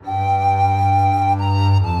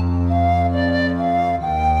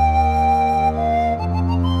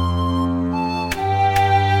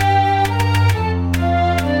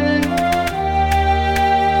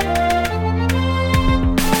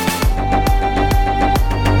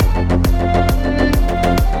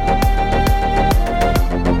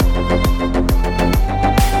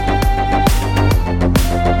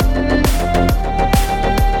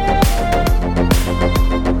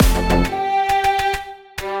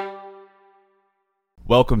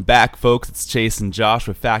Welcome back, folks. It's Chase and Josh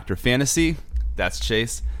with Factor Fantasy. That's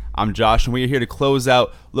Chase. I'm Josh, and we are here to close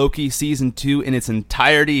out Loki Season 2 in its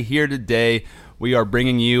entirety here today. We are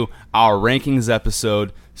bringing you our rankings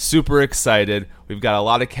episode. Super excited. We've got a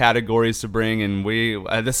lot of categories to bring, and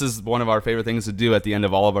this is one of our favorite things to do at the end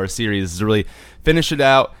of all of our series, is to really finish it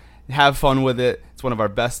out, have fun with it. It's one of our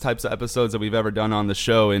best types of episodes that we've ever done on the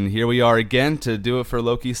show, and here we are again to do it for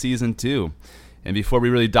Loki Season 2. And before we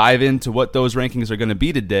really dive into what those rankings are going to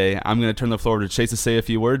be today, I'm going to turn the floor over to Chase to say a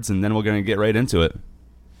few words, and then we're going to get right into it.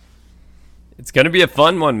 It's going to be a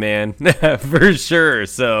fun one, man, for sure.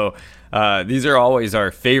 So these are always our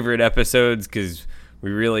favorite episodes because we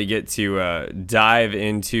really get to dive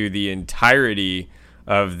into the entirety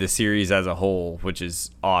of the series as a whole, which is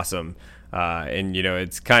awesome. And, you know,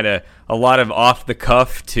 it's kind of a lot of off the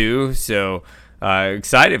cuff, too. So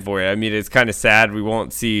excited for it. I mean, it's kind of sad we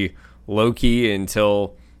won't see Loki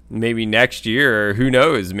until maybe next year, or who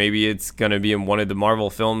knows, maybe it's going to be in one of the Marvel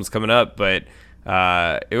films coming up. But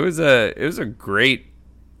it was a great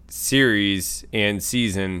series and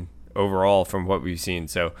season overall from what we've seen.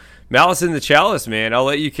 So Malice in the Chalice, man, I'll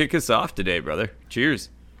let you kick us off today, brother. Cheers.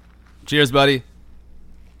 Cheers, buddy.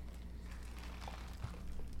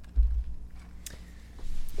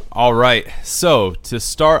 All right, so to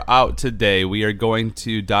start out today, we are going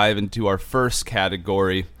to dive into our first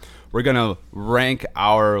category. We're going to rank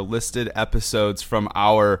our listed episodes from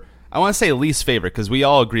our, I want to say least favorite, because we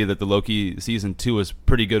all agree that the Loki Season 2 is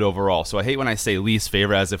pretty good overall. So I hate when I say least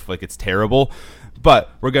favorite as if like it's terrible.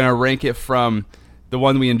 But we're going to rank it from the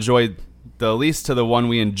one we enjoyed the least to the one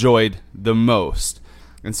we enjoyed the most.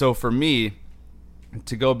 And so for me,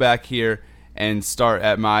 to go back here and start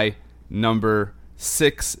at my number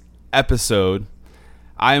 6 episode,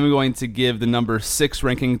 I am going to give the number 6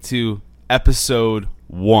 ranking to Episode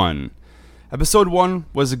 1. Episode 1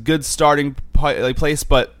 was a good starting place,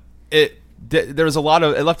 but it left a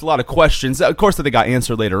lot of questions, of course, that they got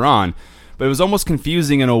answered later on, but it was almost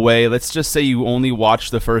confusing in a way. Let's just say you only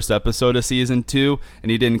watched the first episode of Season 2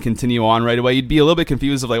 and you didn't continue on right away. You'd be a little bit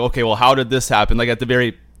confused of like, okay, well, how did this happen? Like at the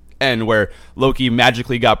very end where Loki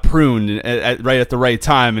magically got pruned right at the right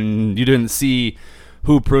time and you didn't see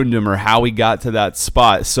who pruned him or how he got to that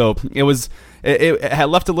spot. So it had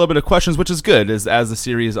left a little bit of questions, which is good. As the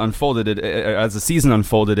series unfolded, as the season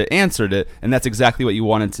unfolded, it answered it, and that's exactly what you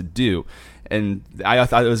wanted to do. And I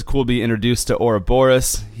thought it was cool to be introduced to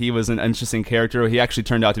Ouroboros. He was an interesting character. He actually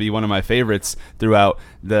turned out to be one of my favorites throughout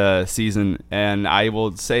the season, and I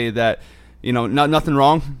will say that, you know, nothing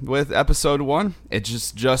wrong with Episode 1. It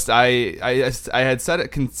just I had said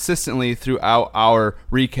it consistently throughout our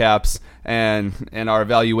recaps and our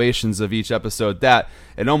evaluations of each episode that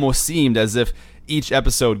it almost seemed as if each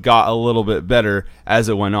episode got a little bit better as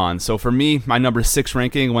it went on. So for me, my number 6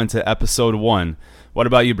 ranking went to Episode 1. What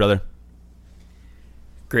about you, brother?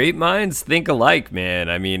 Great minds think alike, man.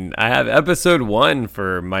 I mean, I have Episode 1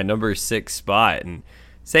 for my number 6 spot, and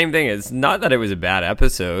same thing. It's not that it was a bad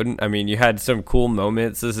episode. I mean, you had some cool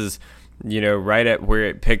moments. This is, you know, right at where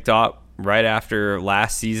it picked up right after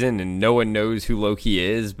last season, and no one knows who Loki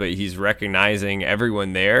is, but he's recognizing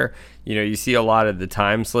everyone there. You know, you see a lot of the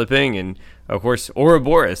time slipping, and of course,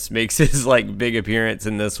 Ouroboros makes his like big appearance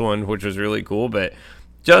in this one, which was really cool. But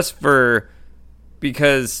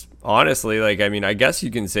because honestly, like, I mean, I guess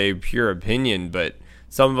you can say pure opinion, but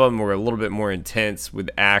some of them were a little bit more intense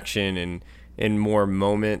with action and more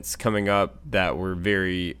moments coming up that were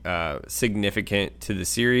very significant to the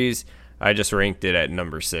series. I just ranked it at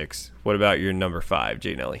number 6. What about your number 5,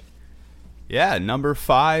 Jay Nelly? Yeah, number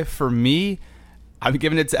 5 for me, I'm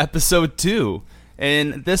giving it to Episode 2.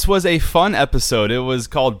 And this was a fun episode. It was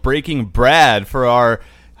called Breaking Brad for our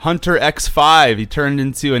Hunter X5. He turned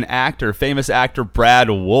into an actor, famous actor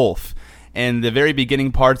Brad Wolfe. And the very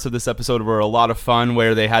beginning parts of this episode were a lot of fun,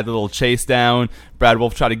 where they had the little chase down. Brad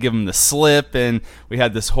Wolfe tried to give him the slip, and we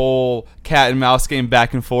had this whole cat and mouse game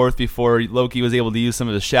back and forth before Loki was able to use some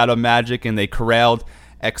of the shadow magic, and they corralled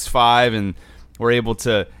X5 and were able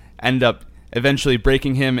to end up eventually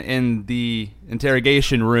breaking him in the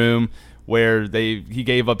interrogation room, where he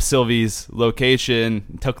gave up Sylvie's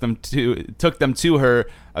location, took them to her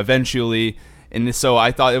eventually. And so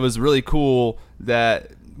I thought it was really cool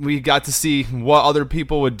that we got to see what other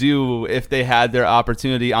people would do if they had their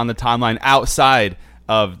opportunity on the timeline outside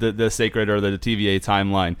of the sacred or the TVA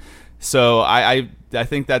timeline. So I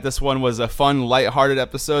think that this one was a fun, lighthearted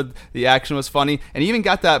episode. The action was funny, and even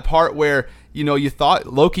got that part where, you know, you thought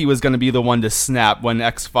Loki was going to be the one to snap when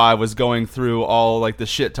X5 was going through all like the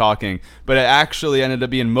shit talking, but it actually ended up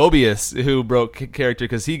being Mobius who broke character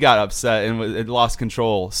because he got upset and it lost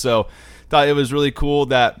control. So thought it was really cool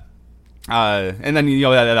that And then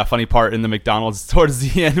that funny part in the McDonald's towards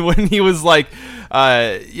the end when he was like,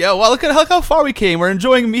 "Yeah, well, look how far we came. We're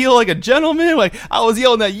enjoying a meal like a gentleman. Like I was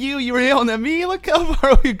yelling at you, you were yelling at me. Look how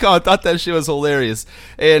far we've gone." I thought that shit was hilarious,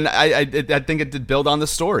 and I think it did build on the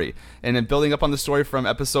story, and then building up on the story from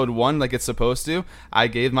episode 1 like it's supposed to. I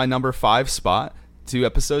gave my number 5 spot to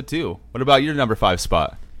episode 2. What about your number 5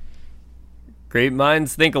 spot? Great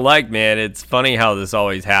minds think alike, man. It's funny how this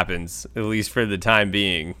always happens, at least for the time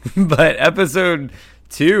being. But episode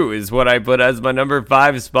 2 is what I put as my number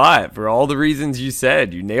 5 spot for all the reasons you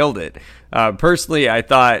said. You nailed it. Personally, I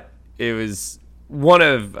thought it was one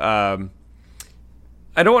of, I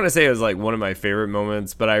don't want to say it was like one of my favorite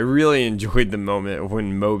moments, but I really enjoyed the moment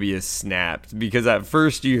when Mobius snapped, because at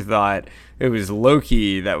first you thought it was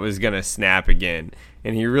Loki that was going to snap again,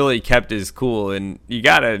 and he really kept his cool. And you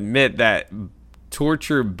got to admit that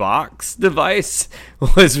torture box device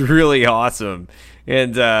was really awesome.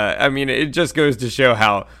 And I mean, it just goes to show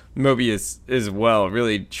how Mobius as well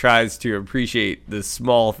really tries to appreciate the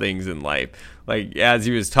small things in life. Like as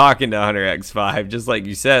he was talking to Hunter X5, just like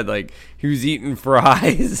you said, like he was eating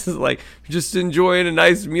fries, like just enjoying a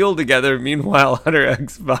nice meal together. Meanwhile, Hunter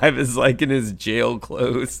X5 is like in his jail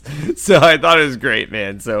clothes. So I thought it was great,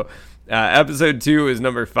 man. So episode 2 is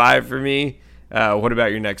number 5 for me. What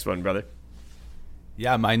about your next one, brother?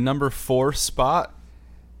 Yeah, my number 4 spot,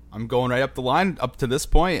 I'm going right up the line up to this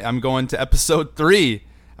point. I'm going to episode 3.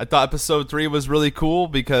 I thought episode 3 was really cool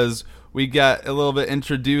because we got a little bit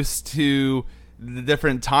introduced to the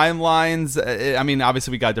different timelines. I mean,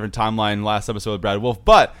 obviously we got a different timeline last episode with Brad Wolf,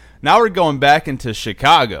 but now we're going back into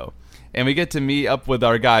Chicago. And we get to meet up with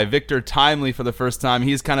our guy, Victor Timely, for the first time.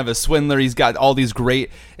 He's kind of a swindler. He's got all these great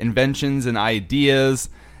inventions and ideas.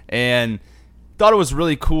 And thought it was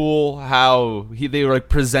really cool how they were like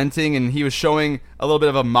presenting, and he was showing a little bit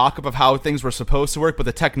of a mock-up of how things were supposed to work, but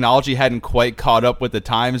the technology hadn't quite caught up with the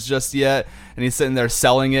times just yet. And he's sitting there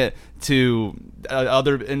selling it to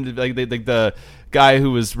the guy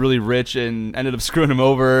who was really rich and ended up screwing him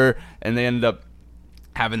over, and they ended up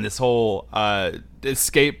having this whole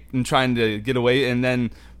escape and trying to get away. And then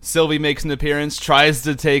Sylvie makes an appearance, tries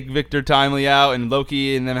to take Victor Timely out, and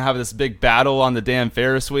Loki and them have this big battle on the damn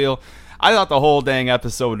Ferris wheel. I thought the whole dang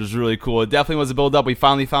episode was really cool. It definitely was a build-up. We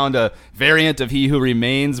finally found a variant of He Who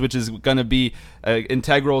Remains, which is going to be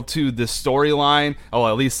integral to the storyline. Oh,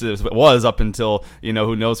 at least it was up until,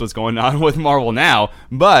 who knows what's going on with Marvel now.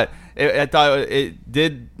 But I thought it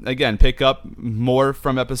did, again, pick up more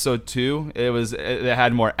from episode 2. It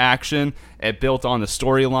had more action. It built on the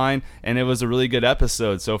storyline, and it was a really good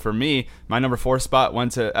episode. So for me, my number 4 spot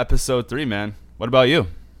went to episode 3, man. What about you?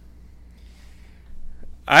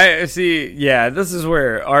 I see. Yeah, this is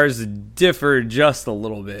where ours differ just a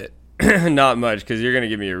little bit. Not much, because you're going to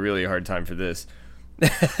give me a really hard time for this.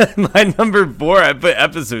 My number 4, I put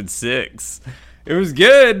episode 6. It was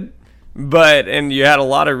good, and you had a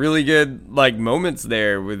lot of really good moments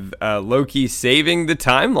there with Loki saving the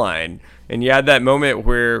timeline. And you had that moment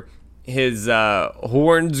where his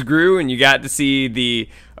horns grew, and you got to see the,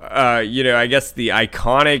 I guess the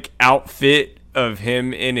iconic outfit of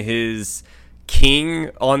him in his king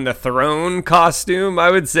on the throne costume, I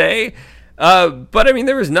would say. But I mean,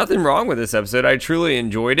 there was nothing wrong with this episode. I truly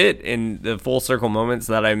enjoyed it, in the full circle moments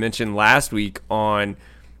that I mentioned last week on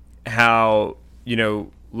how,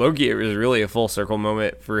 Loki, it was really a full circle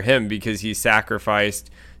moment for him because he sacrificed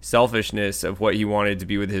selfishness of what he wanted to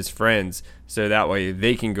be with his friends, so that way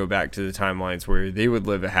they can go back to the timelines where they would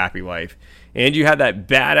live a happy life. And you had that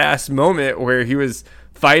badass moment where he was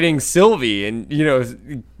fighting Sylvie,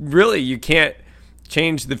 and really you can't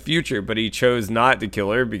change the future, but he chose not to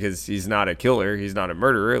kill her because he's not a killer, he's not a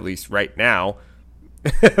murderer, at least right now.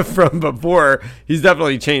 From before, he's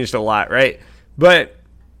definitely changed a lot, right? But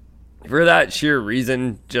for that sheer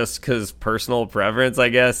reason, just because personal preference, I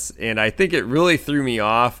guess, and I think it really threw me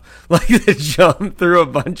off, the jump through a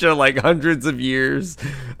bunch of hundreds of years.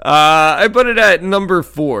 I put it at number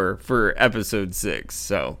 4 for episode 6,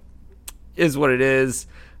 so is what it is.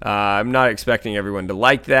 I'm not expecting everyone to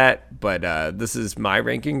like that, but this is my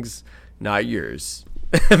rankings, not yours.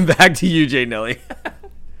 Back to you, Jay Nelly.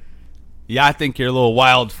 Yeah, I think you're a little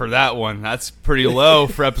wild for that one. That's pretty low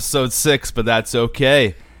for episode 6, but that's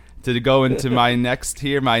okay. To go into my next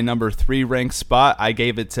here, my number 3 ranked spot, I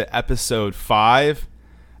gave it to episode 5.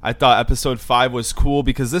 I thought episode 5 was cool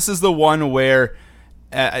because this is the one where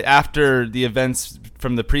after the events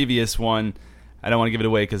from the previous one, I don't want to give it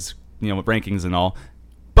away because, rankings and all,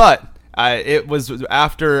 but it was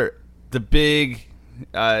after the big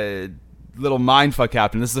little mindfuck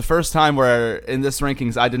happened. This is the first time where in this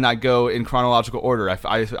rankings I did not go in chronological order.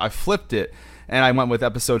 I flipped it, and I went with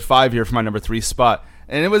episode 5 here for my number 3 spot.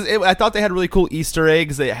 And I thought they had really cool Easter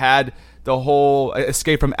eggs. They had the whole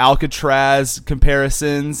Escape from Alcatraz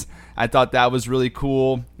comparisons. I thought that was really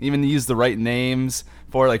cool. Even used the right names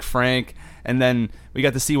for like Frank. And then we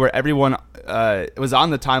got to see where everyone was on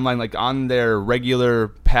the timeline, like on their regular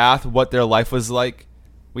path, what their life was like.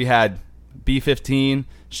 We had B-15.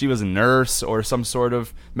 She was a nurse or some sort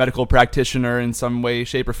of medical practitioner in some way,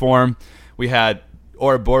 shape, or form. We had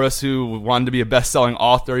Ouroboros, who wanted to be a best-selling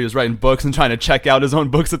author. He was writing books and trying to check out his own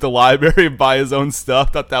books at the library and buy his own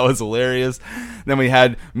stuff. Thought that was hilarious. Then we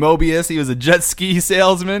had Mobius. He was a jet ski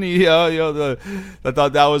salesman. I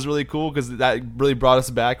thought that was really cool because that really brought us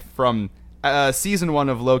back from season 1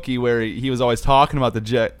 of Loki, where he was always talking about the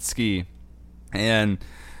jet ski. And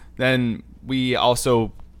then we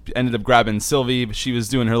also ended up grabbing Sylvie. She was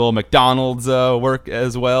doing her little McDonald's work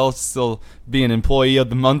as well, still being employee of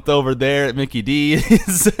the month over there at Mickey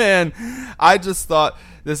D's. And I just thought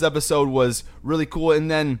this episode was really cool. And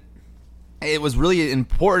then it was really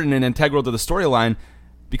important and integral to the storyline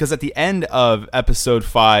because at the end of episode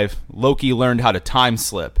 5, Loki learned how to time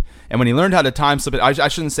slip. And when he learned how to time slip, I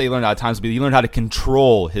shouldn't say he learned how to time slip, he learned how to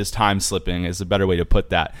control his time slipping is a better way to put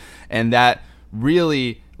that. And that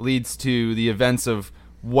really leads to the events of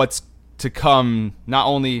what's to come, not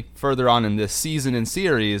only further on in this season and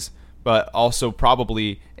series, but also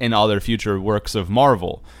probably in other future works of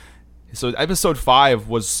Marvel. So episode 5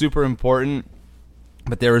 was super important,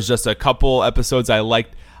 but there was just a couple episodes I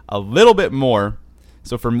liked a little bit more.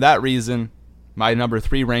 So from that reason, my number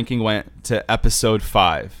 3 ranking went to episode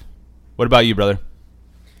 5. What about you, brother?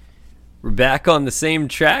 We're back on the same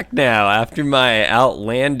track now after my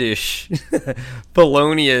outlandish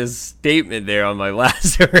felonious statement there on my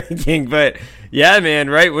last ranking. But yeah,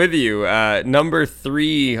 man, right with you. Number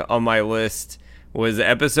 3 on my list was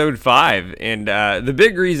episode 5. And the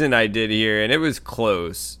big reason I did here, and it was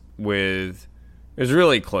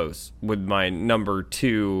really close with my number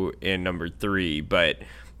 2 and number 3, but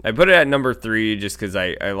I put it at number 3 just because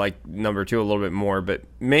I like number 2 a little bit more, but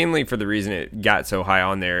mainly for the reason it got so high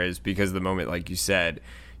on there is because of the moment, like you said,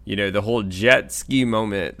 the whole jet ski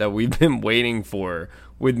moment that we've been waiting for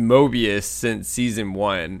with Mobius since season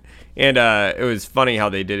 1. And it was funny how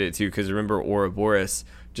they did it too, because remember Ouroboros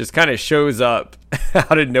just kind of shows up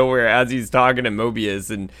out of nowhere as he's talking to Mobius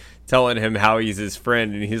and telling him how he's his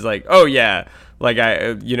friend, and he's like, oh yeah, like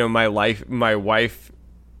my wife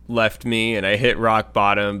left me and I hit rock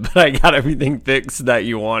bottom, but I got everything fixed that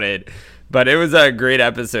you wanted. But it was a great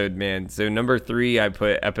episode, man. So number 3, I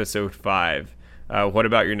put episode 5. What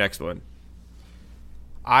about your next one?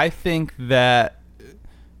 I think that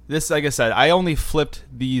this, like I said, I only flipped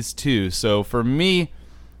these 2. So for me,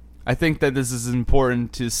 I think that this is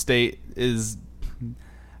important to state is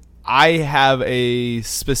I have a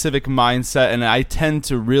specific mindset and I tend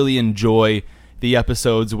to really enjoy the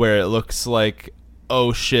episodes where it looks like,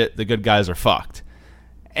 oh shit, the good guys are fucked.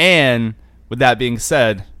 And with that being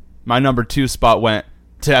said, my number 2 spot went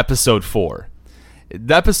to episode 4.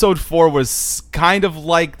 The episode 4 was kind of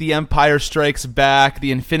like the Empire Strikes Back,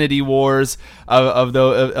 the Infinity Wars of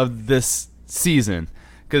this season,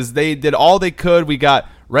 because they did all they could. We got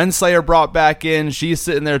Renslayer brought back in. She's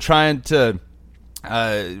sitting there trying to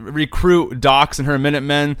recruit Dox and her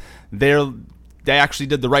Minutemen. They actually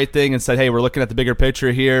did the right thing and said, hey, we're looking at the bigger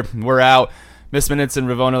picture here. We're out. Miss Minutes and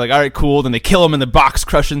Ravonna are like, all right, cool. Then they kill him in the box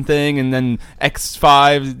crushing thing. And then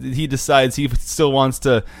X5, he decides he still wants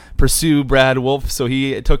to pursue Brad Wolf. So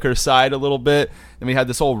he took her side a little bit. And we had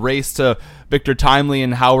this whole race to Victor Timely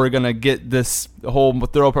and how we're going to get this whole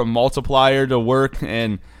throw up a multiplier to work.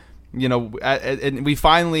 And, and we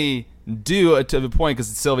finally do it to the point because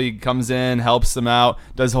Sylvie comes in, helps them out,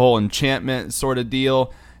 does the whole enchantment sort of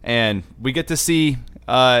deal. And we get to see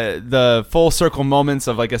the full circle moments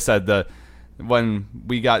of, like I said, when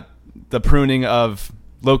we got the pruning of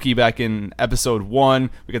Loki back in episode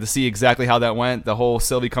 1, we got to see exactly how that went. The whole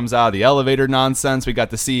Sylvie comes out of the elevator nonsense. We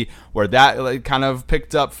got to see where that kind of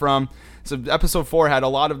picked up from. So episode 4 had a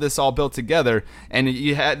lot of this all built together, and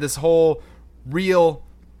you had this whole real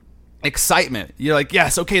excitement. You're like,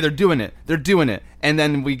 yes, okay, they're doing it. And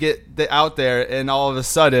then we get out there, and all of a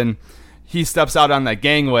sudden, he steps out on that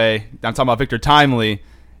gangway. I'm talking about Victor Timely,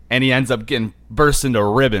 and he ends up getting burst into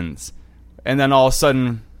ribbons. And then all of a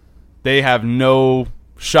sudden, they have no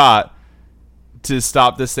shot to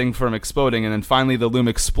stop this thing from exploding. And then finally, the loom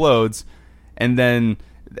explodes. And then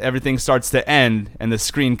everything starts to end. And the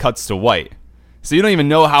screen cuts to white. So you don't even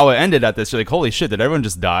know how it ended at this. You're like, holy shit, did everyone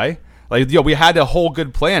just die? Like, we had a whole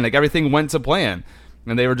good plan. Like, everything went to plan.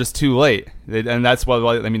 And they were just too late. And that's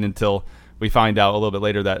why, until we find out a little bit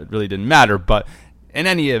later that really didn't matter. But in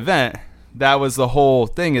any event, that was the whole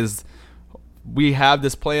thing. Is we have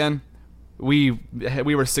this plan. We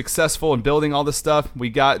were successful in building all this stuff. We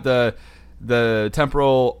got the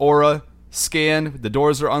temporal aura scan. The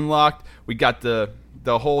doors are unlocked. We got the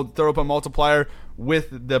whole throughput multiplier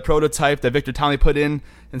with the prototype that Victor Tomley put in,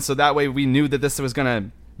 and so that way we knew that this was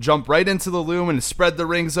gonna jump right into the loom and spread the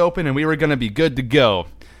rings open, and we were gonna be good to go.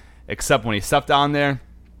 Except when he stepped down there,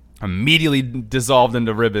 immediately dissolved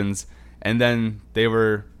into ribbons, and then they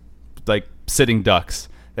were like sitting ducks.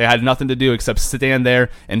 They had nothing to do except stand there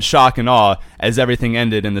in shock and awe as everything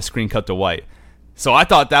ended and the screen cut to white. So I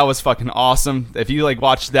thought that was fucking awesome. If you like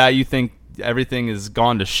watch that, you think everything is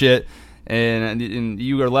gone to shit, and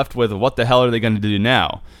you are left with what the hell are they going to do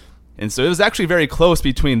now? And so it was actually very close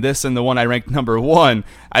between this and the one I ranked number 1.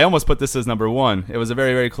 I almost put this as number 1. It was a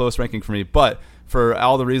very, very close ranking for me. But for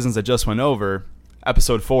all the reasons I just went over,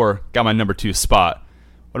 episode 4 got my number 2 spot.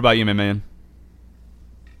 What about you, my man?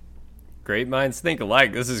 Great minds think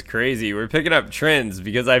alike. This is crazy. We're picking up trends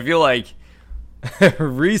because I feel like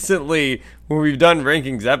recently when we've done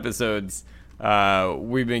rankings episodes,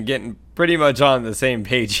 we've been getting pretty much on the same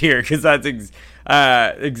page here because that's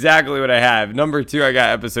exactly what I have. Number 2, I got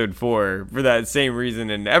episode 4 for that same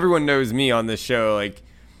reason. And everyone knows me on this show. Like,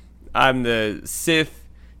 I'm the Sith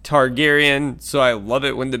Targaryen, so I love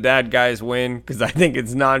it when the bad guys win because I think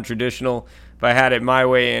it's non-traditional. If I had it my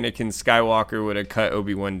way, Anakin Skywalker would have cut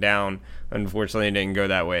Obi-Wan down. Unfortunately, it didn't go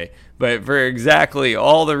that way. But for exactly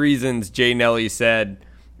all the reasons Jay Nelly said,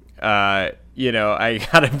 I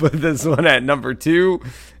gotta put this one at number 2,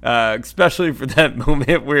 especially for that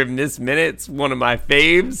moment where Miss Minutes, one of my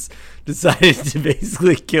faves, decided to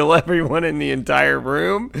basically kill everyone in the entire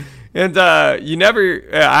room. And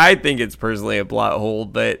I think it's personally a plot hole,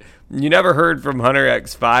 but you never heard from Hunter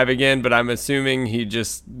X5 again, but I'm assuming he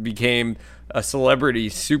just became a celebrity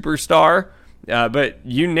superstar. But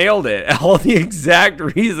you nailed it. All the exact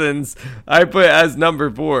reasons I put as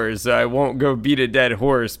number 4, so I won't go beat a dead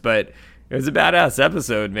horse, but it was a badass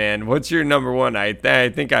episode, man. What's your number 1? I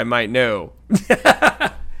think I might know.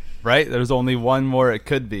 Right? There's only one more it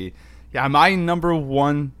could be. Yeah, my number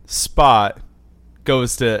 1 spot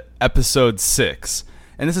goes to episode 6.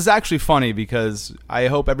 And this is actually funny because I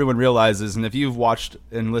hope everyone realizes, and if you've watched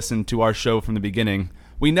and listened to our show from the beginning,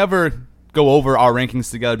 we never go over our rankings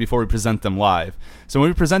together before we present them live. So when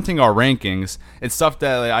we're presenting our rankings, it's stuff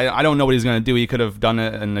that I don't know what he's going to do. He could have done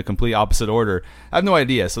it in a complete opposite order. I have no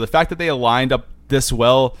idea. So the fact that they aligned up this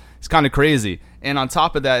well is kind of crazy. And on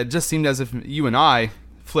top of that, it just seemed as if you and I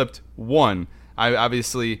flipped 1. I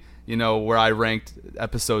obviously, where I ranked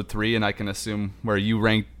episode 3, and I can assume where you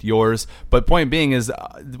ranked yours. But point being is,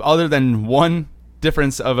 other than one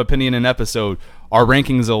difference of opinion in episode, our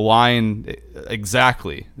rankings align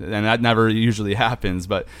exactly, and that never usually happens.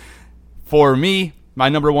 But for me, my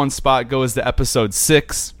number 1 spot goes to episode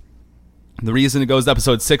 6. The reason it goes to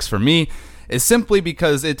episode 6 for me is simply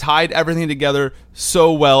because it tied everything together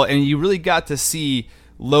so well, and you really got to see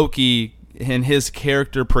Loki and his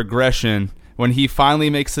character progression when he finally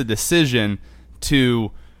makes a decision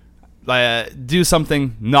to do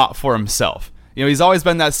something not for himself. He's always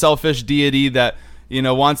been that selfish deity that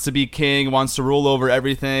wants to be king, wants to rule over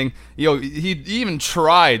everything. He even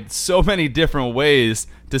tried so many different ways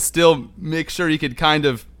to still make sure he could kind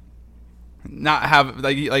of not have,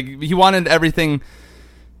 like he wanted everything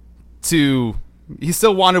to, he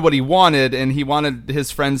still wanted what he wanted, and he wanted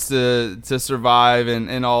his friends to survive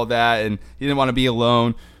and all that, and he didn't want to be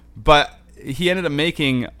alone. But he ended up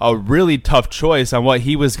making a really tough choice on what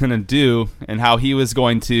he was going to do and how he was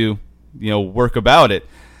going to, work about it.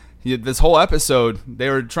 This whole episode,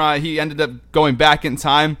 he ended up going back in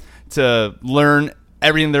time to learn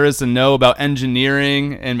everything there is to know about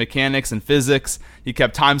engineering and mechanics and physics. He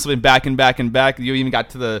kept time slipping back and back and back. You even got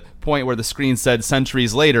to the point where the screen said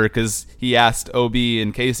centuries later, because he asked Obi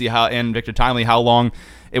and Casey and Victor Timely how long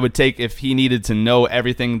it would take if he needed to know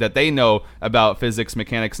everything that they know about physics,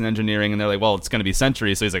 mechanics, and engineering. And they're like, well, it's going to be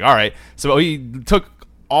centuries. So he's like, all right. So he took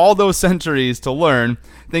all those centuries to learn,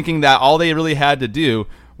 thinking that all they really had to do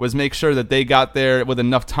was make sure that they got there with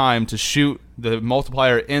enough time to shoot the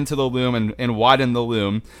multiplier into the loom and widen the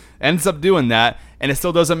loom. Ends up doing that, and it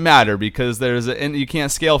still doesn't matter because you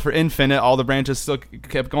can't scale for infinite. All the branches still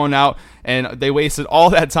kept going out, and they wasted all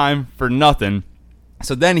that time for nothing.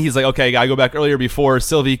 So then he's like, okay, I gotta go back earlier before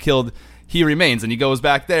Sylvie killed he remains, and he goes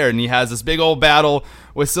back there and he has this big old battle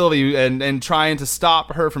with Sylvie and trying to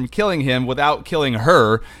stop her from killing him without killing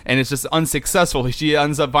her, and it's just unsuccessful. She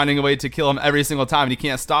ends up finding a way to kill him every single time, and he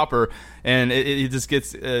can't stop her, and he just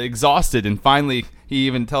gets exhausted, and finally he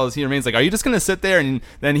even tells He Remains, like, are you just going to sit there? And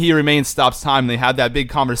then He Remains stops time, and they have that big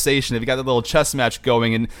conversation. They've got that little chess match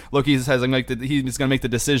going, and Loki says he's going to make the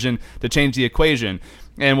decision to change the equation.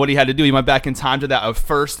 And what he had to do, he went back in time to that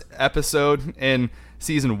first episode in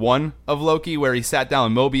season 1 of Loki, where he sat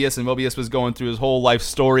down with Mobius, and Mobius was going through his whole life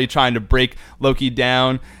story trying to break Loki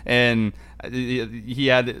down, and he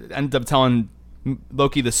ended up telling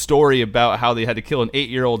Loki the story about how they had to kill an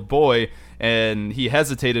 8-year-old boy, and he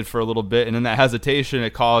hesitated for a little bit, and in that hesitation it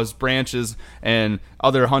caused branches, and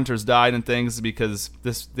other hunters died and things because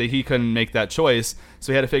he couldn't make that choice,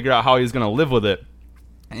 so he had to figure out how he was going to live with it.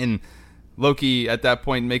 And Loki at that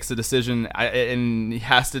point makes a decision, and he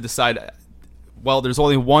has to decide, well, there's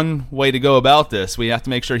only one way to go about this. We have to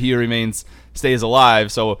make sure He Remains stays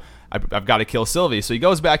alive, so I've got to kill Sylvie. So he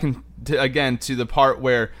goes back again to the part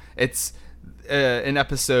where it's in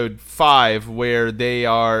episode 5, where they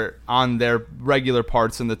are on their regular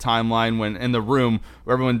parts in the timeline, when in the room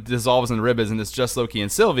where everyone dissolves in ribbons, and it's just Loki and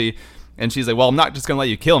Sylvie. And she's like, well, I'm not just going to let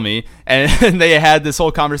you kill me. And they had this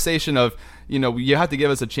whole conversation of, you have to give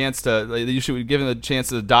us a chance you should give him a chance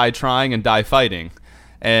to die trying and die fighting.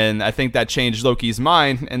 And I think that changed Loki's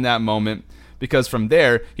mind in that moment, because from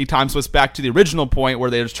there, he time switches back to the original point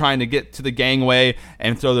where they're trying to get to the gangway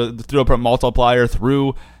and throw a multiplier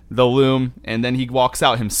through the loom, and then he walks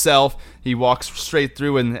out himself. He walks straight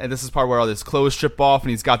through, and this is part where all his clothes strip off, and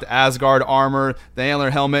he's got the Asgard armor, the antler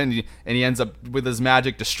helmet, and he ends up with his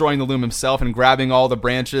magic destroying the loom himself and grabbing all the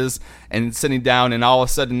branches and sitting down, and all of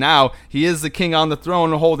a sudden now he is the king on the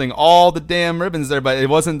throne holding all the damn ribbons there. But it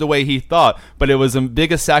wasn't the way he thought, but it was the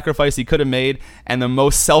biggest sacrifice he could have made and the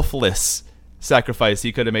most selfless sacrifice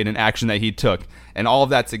he could have made, an action that he took. And all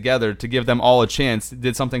of that together to give them all a chance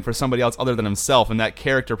did something for somebody else other than himself. And that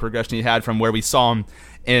character progression he had from where we saw him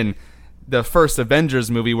in the first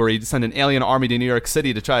Avengers movie, where he sent an alien army to New York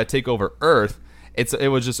City to try to take over Earth,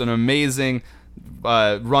 it was just an amazing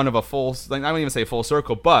run of I don't even say full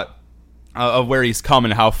circle, but of where he's come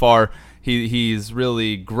and how far he's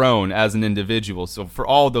really grown as an individual. So for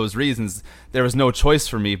all those reasons, there was no choice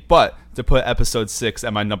for me but to put episode 6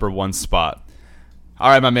 at my number 1 spot. All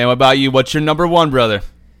right, my man, what about you? What's your number 1, brother?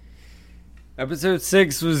 Episode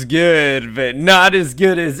 6 was good, but not as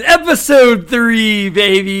good as episode 3,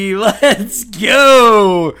 baby. Let's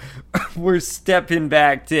go. We're stepping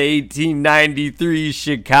back to 1893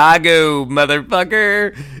 Chicago,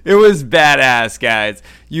 motherfucker. It was badass, guys.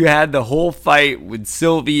 You had the whole fight with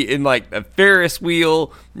Sylvie in like the Ferris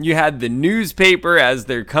wheel. You had the newspaper as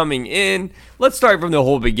they're coming in. Let's start from the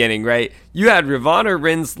whole beginning, right? You had Ravonna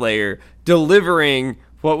Renslayer delivering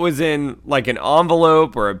what was in like an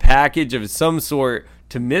envelope or a package of some sort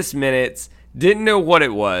to Miss Minutes. Didn't know what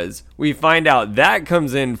it was. We find out that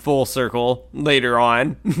comes in full circle later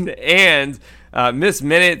on. And Miss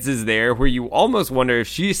Minutes is there, where you almost wonder if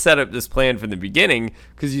she set up this plan from the beginning,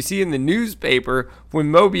 because you see in the newspaper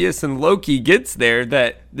when Mobius and Loki gets there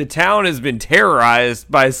that the town has been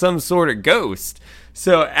terrorized by some sort of ghost.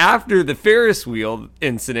 So after the Ferris wheel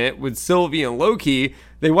incident with Sylvie and Loki,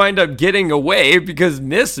 they wind up getting away because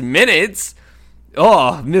Miss Minutes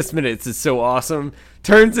is so awesome,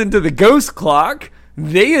 turns into the ghost clock.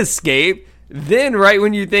 They escape. Then right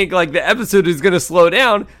when you think like the episode is going to slow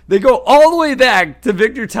down, they go all the way back to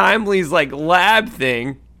Victor Timely's like lab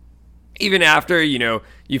thing. Even after, you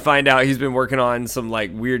find out he's been working on some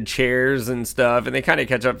like weird chairs and stuff, and they kind of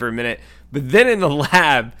catch up for a minute. But then in the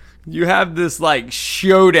lab, you have this like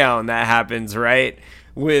showdown that happens, right?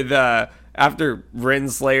 With after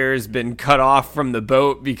Renslayer's been cut off from the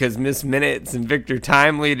boat because Miss Minutes and Victor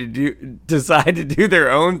Timely decide to do their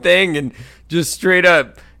own thing and just straight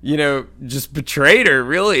up, just betrayed her,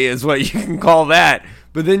 really, is what you can call that.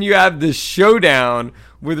 But then you have this showdown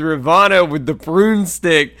with Ravonna with the prune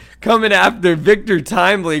stick coming after Victor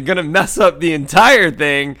Timely, gonna mess up the entire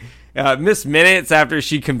thing. Miss Minutes, after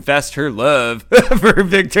she confessed her love for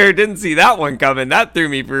Victor, didn't see that one coming. That threw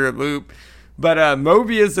me for a loop. But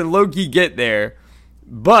Mobius and Loki get there,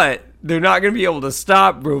 but they're not going to be able to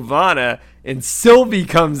stop Ravonna, and Sylvie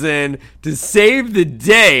comes in to save the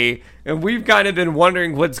day, and we've kind of been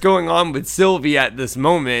wondering what's going on with Sylvie at this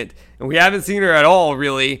moment, and we haven't seen her at all,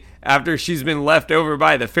 really, after she's been left over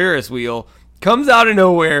by the Ferris wheel. Comes out of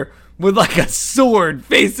nowhere with like a sword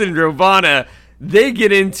facing Ravonna. They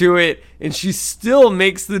get into it, and she still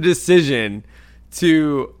makes the decision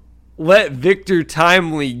to let Victor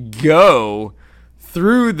Timely go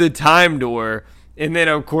through the time door. And then,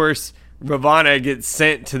 of course, Ravana gets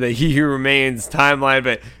sent to the He Who Remains timeline,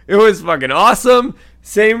 but it was fucking awesome.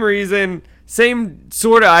 Same reason, same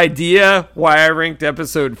sort of idea why I ranked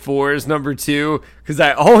episode 4 as number 2, because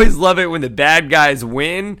I always love it when the bad guys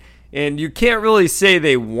win. And you can't really say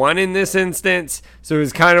they won in this instance, so it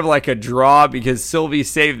was kind of like a draw because Sylvie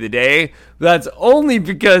saved the day. But that's only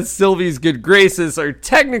because Sylvie's good graces are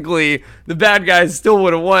technically the bad guys still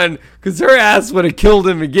would have won because her ass would have killed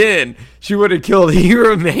him again. She would have killed He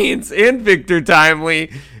Remains and Victor Timely,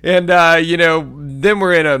 and then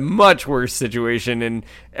we're in a much worse situation, and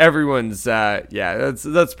everyone's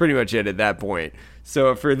that's pretty much it at that point.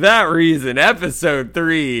 So for that reason, episode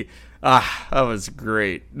 3. That was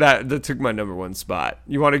great. That took my number 1 spot.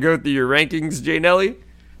 You want to go through your rankings, Jay Nelly?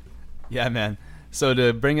 Yeah, man. So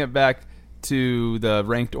to bring it back to the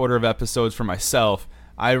ranked order of episodes for myself,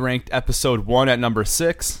 I ranked episode 1 at number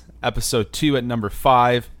 6, episode 2 at number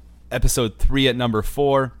 5, episode 3 at number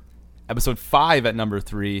 4, episode 5 at number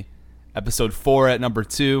 3, episode 4 at number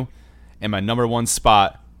 2, and my number 1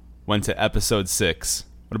 spot went to episode 6.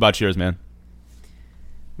 What about yours, man?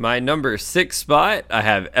 My number 6 spot, I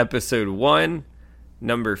have episode 1.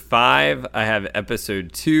 Number 5, I have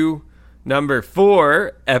episode 2. Number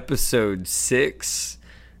 4, episode 6.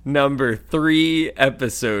 Number 3,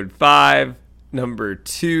 episode 5. Number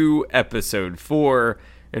 2, episode 4.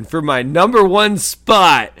 And for my number 1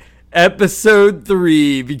 spot, episode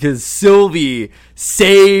 3, because Sylvie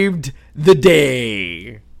saved the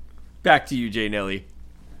day. Back to you, Jay Nelly.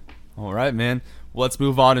 All right, man. Let's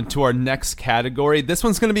move on into our next category. This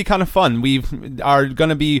one's going to be kind of fun. We are going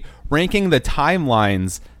to be ranking the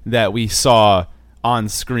timelines that we saw on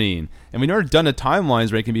screen. And we've never done a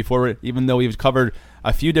timelines ranking before, even though we've covered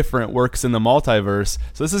a few different works in the multiverse.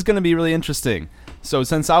 So this is going to be really interesting. So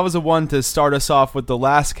since I was the one to start us off with the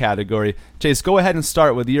last category, Chase, go ahead and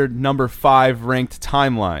start with your number 5 ranked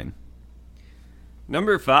timeline.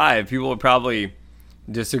 Number 5, people will probably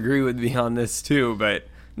disagree with me on this too, but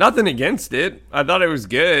nothing against it. I thought it was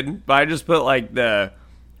good, but I just put like the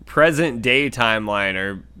present day timeline,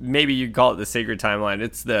 or maybe you'd call it the sacred timeline.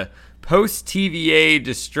 It's the post TVA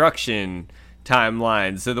destruction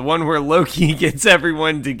timeline. So the one where Loki gets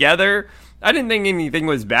everyone together. I didn't think anything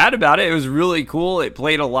was bad about it. It was really cool. It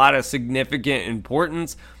played a lot of significant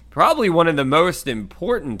importance. Probably one of the most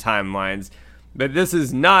important timelines. But this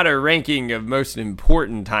is not a ranking of most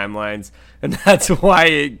important timelines, and that's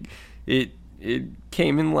why it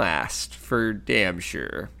came in last for damn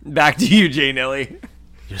sure. Back to you, Jay Nelly.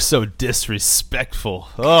 You're so disrespectful.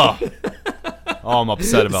 Oh, I'm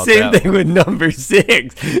upset about Same that. Same thing with number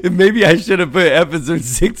 6. Maybe I should have put episode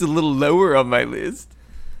 6 a little lower on my list.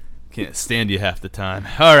 Can't stand you half the time.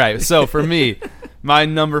 All right, so for me, my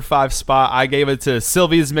number 5 spot, I gave it to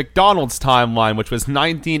Sylvie's McDonald's timeline, which was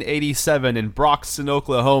 1987 in Broxton,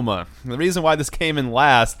 Oklahoma. The reason why this came in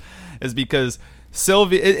last is because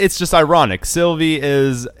Sylvie, it's just ironic. Sylvie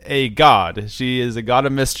is a god. She is a god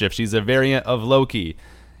of mischief. She's a variant of Loki.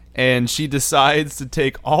 And she decides to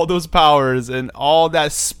take all those powers and all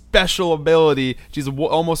that special ability. She's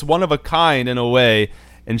almost one of a kind in a way.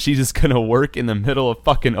 And she's just going to work in the middle of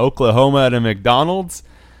fucking Oklahoma at a McDonald's.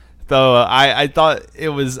 So I thought it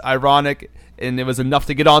was ironic, and it was enough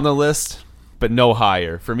to get on the list, but no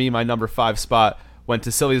higher. For me, my number 5 spot went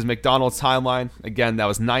to Sylvia's McDonald's timeline. Again, that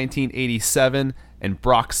was 1987 in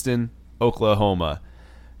Broxton, Oklahoma.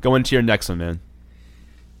 Go into your next one, man.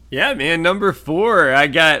 Yeah, man. Number 4, I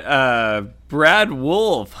got Brad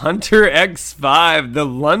Wolf, Hunter X5, the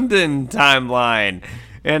London timeline.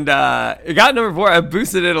 And it got number 4. I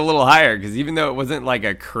boosted it a little higher because even though it wasn't like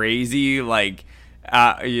a crazy,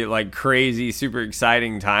 crazy, super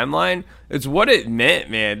exciting timeline, it's what it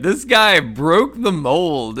meant, man. This guy broke the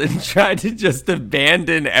mold and tried to just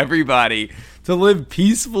abandon everybody to live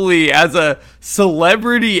peacefully as a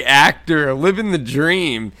celebrity actor, living the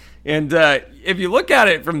dream. And if you look at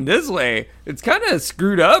it from this way, it's kind of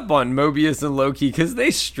screwed up on Mobius and Loki because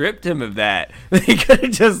they stripped him of that. They could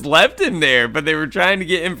have just left him there, but they were trying to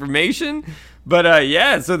get information. But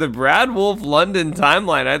so the Brad Wolf London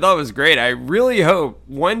timeline I thought was great. I really hope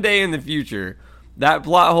one day in the future that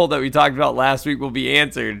plot hole that we talked about last week will be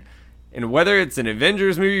answered. And whether it's an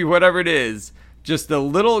Avengers movie, whatever it is, just a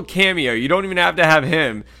little cameo. You don't even have to have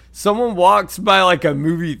him. Someone walks by like a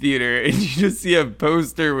movie theater and you just see a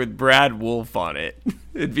poster with Brad Wolf on it.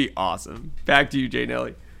 It'd be awesome. Back to you, Jay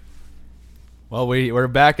Nelly. Well, we're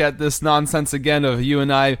back at this nonsense again of you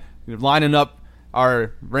and I lining up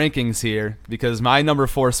our rankings here because my number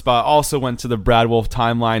 4 spot also went to the Brad Wolf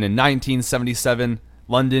timeline in 1977,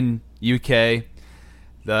 London, UK.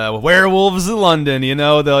 the werewolves in London. You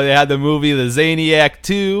know, they had the movie The Zaniac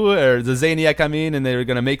 2, or the Zaniac, I mean, and they were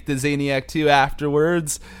gonna make the Zaniac 2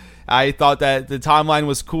 afterwards. I thought that the timeline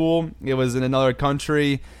was cool. It was in another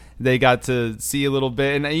country. They got to see a little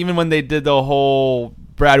bit, and even when they did the whole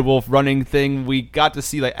Brad Wolf running thing, we got to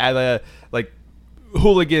see like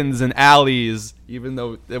hooligans and alleys. Even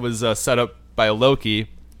though it was set up by Loki,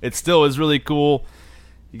 it still was really cool.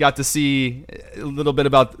 You got to see a little bit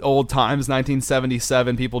about old times,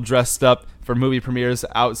 1977, people dressed up for movie premieres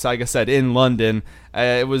outside, like I said, in London.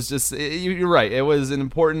 It was just, you're right, it was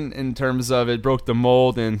important in terms of it broke the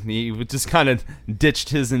mold, and he just kind of ditched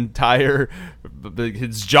his entire,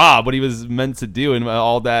 his job, what he was meant to do and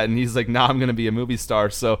all that, and he's like, nah, I'm going to be a movie star.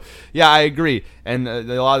 So, yeah, I agree, and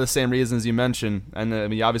a lot of the same reasons you mentioned, and I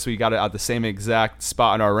mean, obviously we got it at the same exact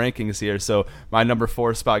spot in our rankings here, so my number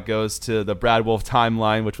 4 spot goes to the Brad Wolf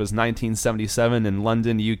timeline, which was 1977 in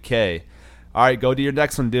London, UK. All right, go to your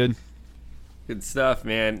next one, dude. Good stuff,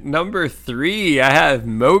 man. Number 3, I have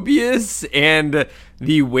Mobius and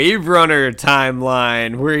the Wave Runner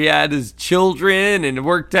timeline, where he had his children and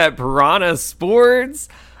worked at Piranha Sports.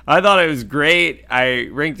 I thought it was great. I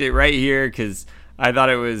ranked it right here because I thought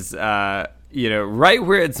it was, right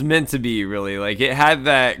where it's meant to be, really. Like, it had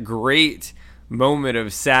that great moment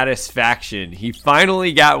of satisfaction. He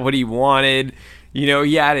finally got what he wanted. You know,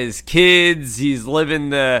 he had his kids. He's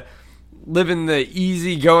living the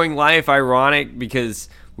easygoing life. Ironic, because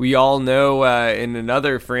we all know in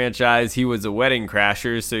another franchise he was a wedding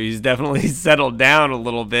crasher, so he's definitely settled down a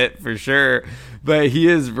little bit for sure. But he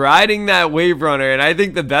is riding that Wave Runner, and I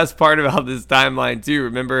think the best part about this timeline too,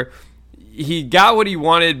 remember, he got what he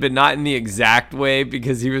wanted, but not in the exact way,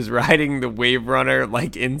 because he was riding the Wave Runner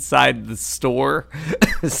like inside the store.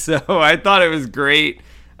 So I thought it was great,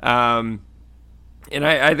 and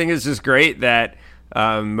I think it's just great that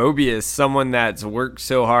Mobius, someone that's worked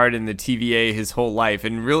so hard in the TVA his whole life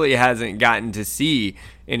and really hasn't gotten to see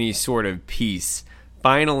any sort of peace,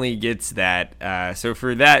 finally gets that. So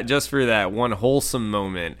for that, just for that one wholesome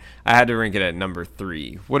moment, I had to rank it at number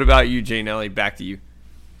 3. What about you, Jay Nelly? Back to you.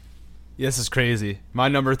 This is crazy. My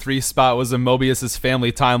number 3 spot was in Mobius's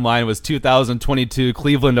family timeline. It was 2022,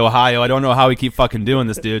 Cleveland, Ohio. I don't know how we keep fucking doing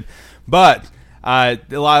this, dude. But a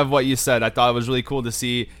lot of what you said, I thought it was really cool to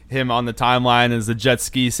see him on the timeline as the jet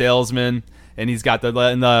ski salesman, and he's got the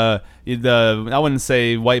I wouldn't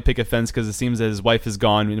say white picket fence because it seems that his wife is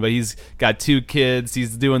gone, but he's got 2 kids.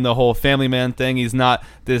 He's doing the whole family man thing. He's not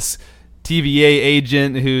this TVA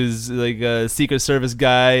agent who's like a Secret Service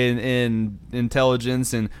guy in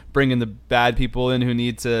intelligence and bringing the bad people in who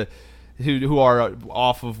need to. Who are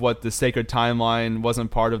off of what the sacred timeline,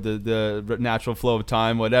 wasn't part of the natural flow of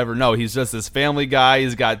time, whatever. No, he's just this family guy.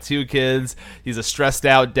 He's got 2 kids. He's a stressed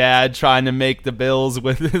out dad trying to make the bills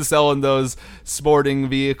with selling those sporting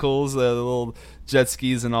vehicles, the little jet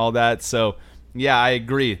skis and all that. So, yeah, I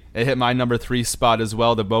agree. It hit my number 3 spot as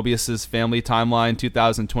well, the Mobius's family timeline,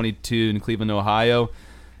 2022 in Cleveland, Ohio.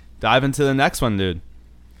 Dive into the next one, dude.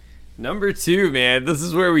 Number 2, man. This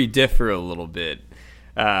is where we differ a little bit.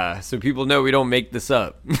 So people know we don't make this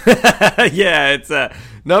up. Yeah, it's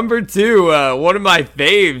number 2, one of my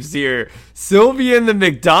faves here, Sylvie and the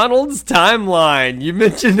McDonald's timeline. You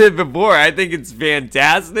mentioned it before. I think it's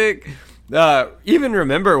fantastic. Even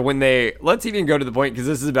remember when let's even go to the point, because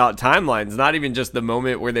this is about timelines, not even just the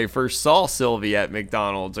moment where they first saw Sylvie at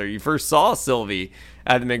McDonald's, or you first saw Sylvie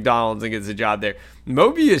at the McDonald's and gets a job there.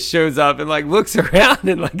 Mobius shows up and like looks around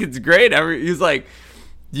and like it's great. He's like,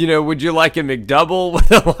 you know, would you like a McDouble with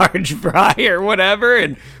a large fry or whatever?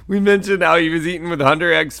 And we mentioned how he was eating with Hunter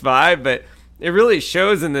X5, but it really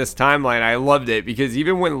shows in this timeline. I loved it because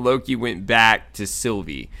even when Loki went back to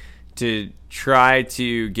Sylvie to try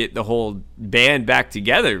to get the whole band back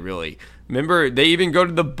together, really, remember, they even go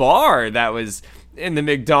to the bar that was in the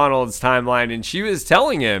McDonald's timeline, and she was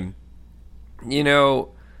telling him, you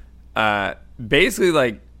know, basically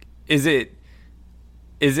like, is it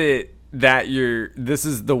that this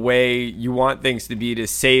is the way you want things to be to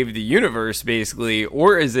save the universe, basically,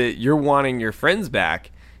 or is it you're wanting your friends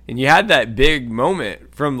back? And you had that big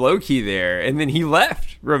moment from Loki there, and then he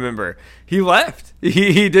left. Remember, he left.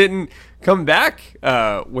 He didn't come back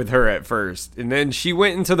with her at first, and then she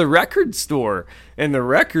went into the record store. And the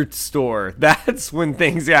record store, that's when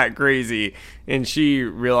things got crazy, and she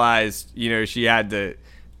realized, you know, she had to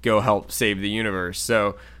go help save the universe.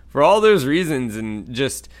 So for all those reasons, and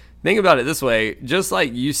just think about it this way, just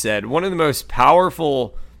like you said, one of the most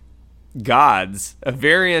powerful gods, a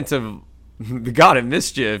variant of the god of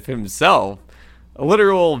mischief himself, a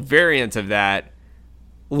literal variant of that,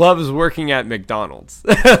 loves working at McDonald's.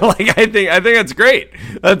 Like, I think that's great.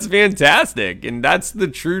 That's fantastic. And that's the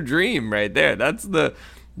true dream right there. That's the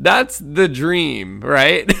dream,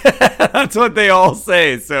 right? That's what they all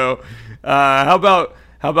say. So, how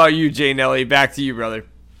about you, Jay Nelly? Back to you, brother.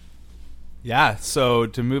 Yeah, so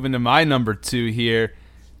to move into my number 2 here,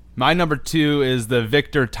 my number 2 is the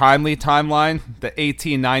Victor Timely timeline, the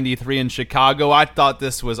 1893 in Chicago. I thought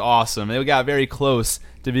this was awesome. It got very close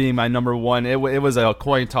to being my number 1. It was a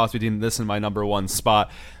coin toss between this and my number 1 spot.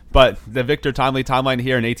 But the Victor Timely timeline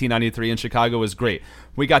here in 1893 in Chicago was great.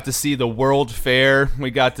 We got to see the World Fair. We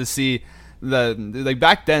got to see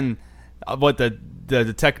back then what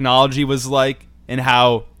the technology was like and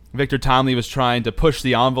how Victor Timely was trying to push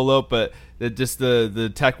the envelope, but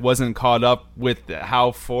the tech wasn't caught up with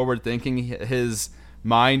how forward thinking his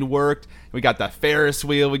mind worked. We got that Ferris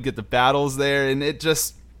wheel, we get the battles there, and it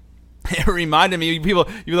reminded me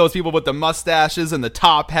those people with the mustaches and the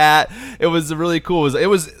top hat. It was really cool. It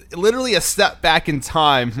was literally a step back in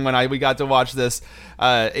time when we got to watch this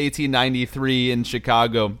 1893 in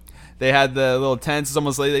Chicago. They had the little tents. It's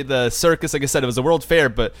almost like the circus. Like I said, it was a World Fair,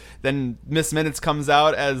 but then Miss Minutes comes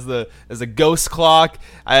out as a ghost clock.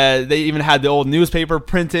 They even had the old newspaper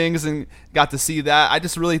printings and got to see that. I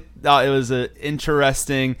just really thought it was an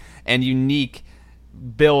interesting and unique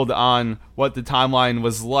build on what the timeline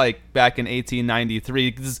was like back in 1893.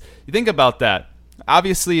 Because you think about that.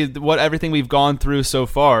 Obviously, everything we've gone through so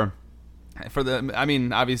far.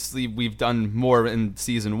 Obviously we've done more in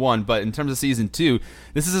season 1, but in terms of season 2,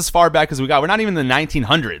 this is as far back as we got. We're not even in the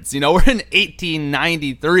 1900s, we're in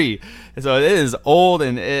 1893, so it is old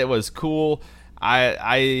and it was cool.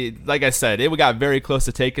 I like I said, it got very close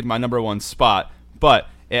to taking my number 1 spot, but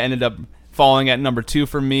it ended up falling at number 2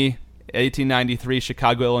 for me. 1893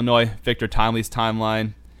 Chicago, Illinois, Victor Timely's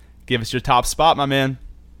timeline. Give us your top spot, my man.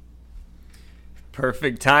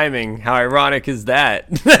 Perfect timing. How ironic is that?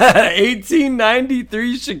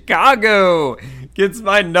 1893 Chicago gets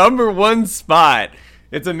my number 1 spot.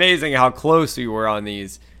 It's amazing how close we were on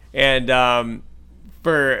these. And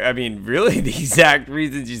really the exact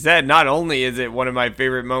reasons you said. Not only is it one of my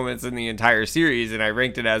favorite moments in the entire series, and I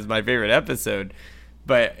ranked it as my favorite episode,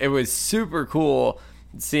 but it was super cool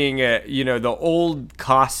seeing it, the old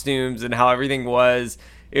costumes and how everything was.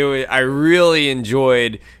 I really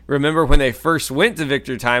enjoyed. Remember when they first went to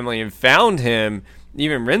Victor Timely and found him?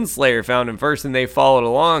 Even Renslayer found him first, and they followed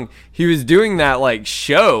along. He was doing that like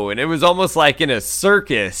show, and it was almost like in a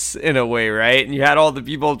circus in a way, right? And you had all the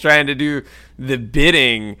people trying to do the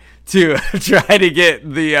bidding to try to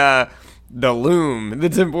get the loom, the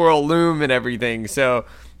temporal loom, and everything. So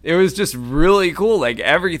it was just really cool. Like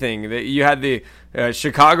everything that you had, the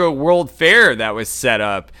Chicago World Fair that was set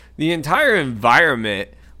up. The entire environment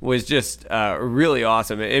was just really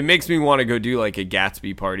awesome. It makes me want to go do like a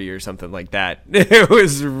Gatsby party or something like that. It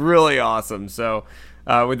was really awesome. So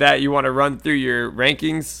with that, you want to run through your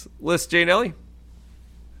rankings list, Jay Nelly?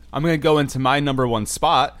 I'm going to go into my number 1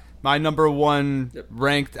 spot. My number 1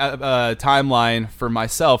 ranked timeline for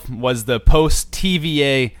myself was the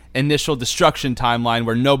post-TVA initial destruction timeline,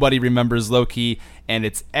 where nobody remembers Loki, and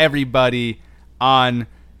it's everybody on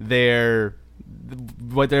where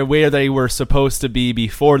they were supposed to be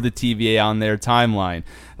before the TVA on their timeline.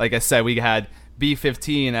 Like I said, we had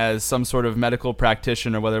B-15 as some sort of medical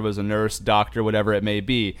practitioner, whether it was a nurse, doctor, whatever it may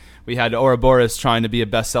be. We had Ouroboros trying to be a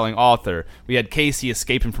best-selling author. We had Casey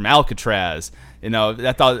escaping from Alcatraz.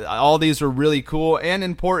 I thought all these were really cool and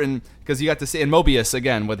important because you got to see, and Mobius,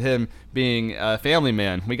 again, with him being a family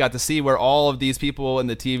man, we got to see where all of these people in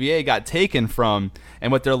the TVA got taken from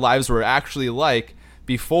and what their lives were actually like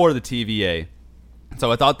before the TVA.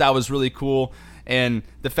 So I thought that was really cool. And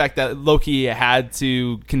the fact that Loki had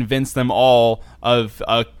to convince them all of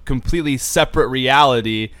a completely separate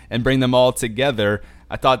reality and bring them all together,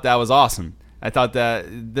 I thought that was awesome. I thought that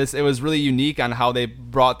it was really unique on how they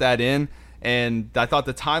brought that in. And I thought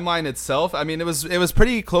the timeline itself, it was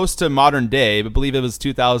pretty close to modern day. I believe it was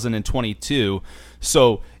 2022.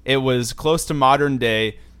 So it was close to modern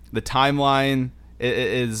day. The timeline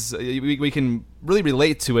is, we can really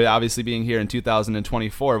relate to it, obviously being here in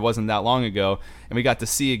 2024. It wasn't that long ago. And we got to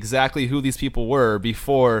see exactly who these people were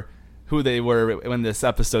before who they were when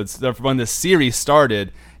this series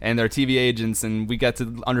started, and their TV agents, and we got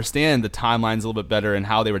to understand the timelines a little bit better and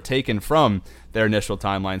how they were taken from their initial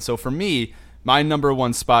timeline. So for me, my number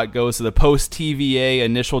 1 spot goes to the post-TVA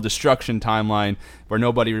initial destruction timeline where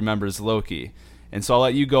nobody remembers Loki. And so I'll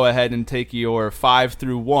let you go ahead and take your 5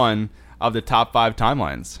 through 1 of the top 5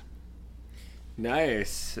 timelines.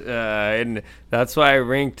 Nice. And that's why I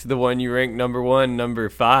ranked the one you ranked number 1, number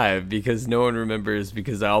 5, because no one remembers,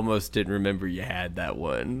 because I almost didn't remember you had that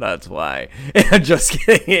one. That's why. Just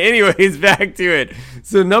kidding. Anyways, back to it.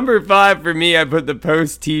 So number 5 for me, I put the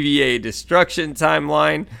post-TVA destruction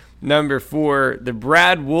timeline. Number 4, the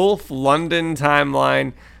Brad Wolf London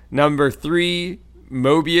timeline. Number 3,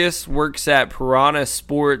 Mobius works at Piranha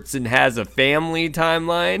Sports and has a family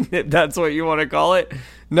timeline, if that's what you want to call it.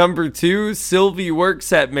 Number 2, Sylvie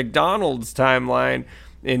works at McDonald's timeline.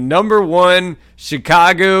 And number 1,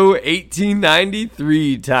 Chicago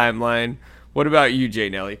 1893 timeline. What about you, Jay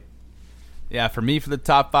Nelly? Yeah, for me, for the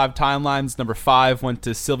top 5 timelines, number 5 went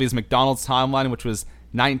to Sylvie's McDonald's timeline, which was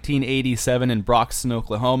 1987 in Broxton,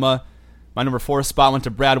 Oklahoma. My number 4 spot went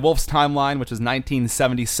to Brad Wolf's timeline, which was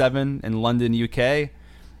 1977 in London, UK.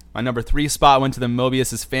 My number 3 spot went to the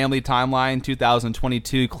Mobius's family timeline,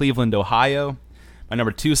 2022, Cleveland, Ohio. My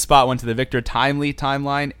number 2 spot went to the Victor Timely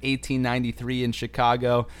timeline, 1893 in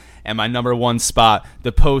Chicago. And my number 1 spot,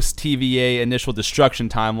 the post-TVA initial destruction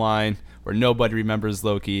timeline, where nobody remembers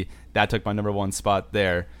Loki. That took my number 1 spot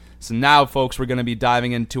there. So now, folks, we're going to be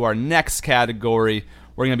diving into our next category.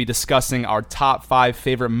 We're going to be discussing our top 5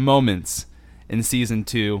 favorite moments in Season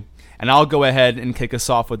 2. And I'll go ahead and kick us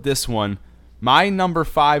off with this one. My number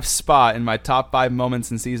 5 spot in my top 5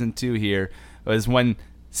 moments in Season 2 here was when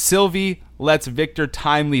Sylvie lets Victor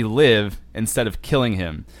Timely live instead of killing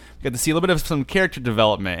him. We got to see a little bit of some character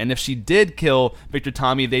development, and if she did kill Victor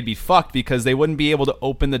Timely, they'd be fucked because they wouldn't be able to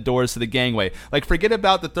open the doors to the gangway. Like, forget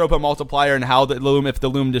about the throughput multiplier and how the loom, if the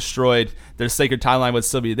loom destroyed their sacred timeline, would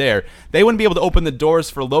still be there. They wouldn't be able to open the doors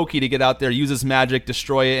for Loki to get out there, use his magic,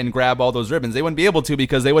 destroy it, and grab all those ribbons. They wouldn't be able to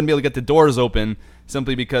because they wouldn't be able to get the doors open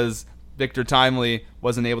simply because Victor Timely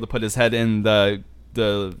wasn't able to put his head in the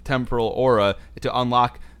temporal aura to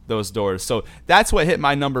unlock those doors. So that's what hit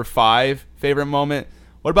my number 5 favorite moment.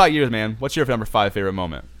 What about yours, man? What's your number 5 favorite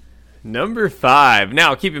moment? Number 5.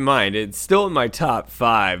 Now, keep in mind, it's still in my top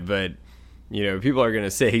 5, but, people are going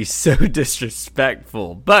to say he's so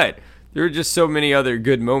disrespectful. But there are just so many other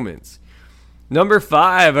good moments. Number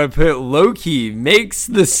 5, I put Loki makes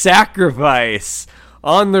the sacrifice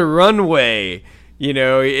on the runway,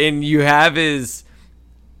 and you have his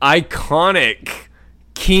iconic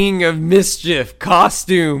King of Mischief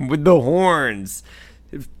costume with the horns,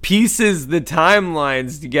 pieces the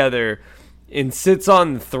timelines together, and sits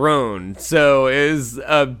on the throne. So it was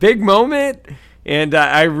a big moment, and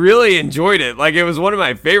I really enjoyed it. Like, it was one of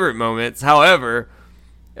my favorite moments. However,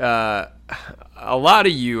 a lot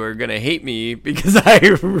of you are going to hate me because I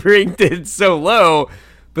ranked it so low,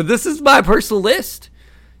 but this is my personal list.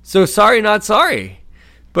 So sorry, not sorry.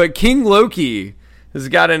 But King Loki has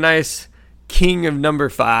got a nice king of number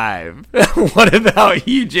 5. What about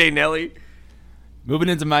you, Jay Nelly? Moving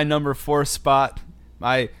into my number 4 spot,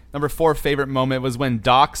 my number 4 favorite moment was when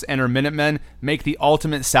Dox and her Minutemen make the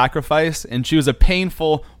ultimate sacrifice and choose a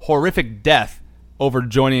painful, horrific death over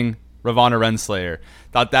joining Ravonna Renslayer.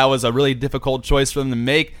 Thought that was a really difficult choice for them to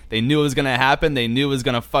make. They knew it was going to happen. They knew it was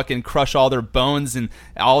going to fucking crush all their bones and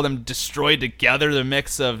all of them destroyed together. The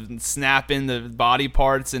mix of snapping the body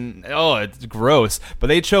parts and, it's gross. But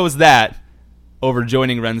they chose that over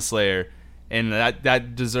joining Renslayer, and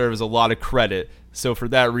that deserves a lot of credit. So for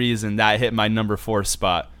that reason, that hit my number 4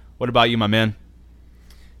 spot. What about you, my man?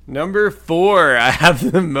 Number 4, I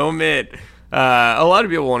have the moment. A lot of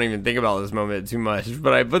people won't even think about this moment too much,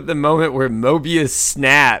 but I put the moment where Mobius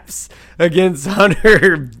snaps against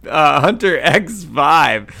Hunter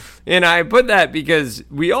X5. And I put that because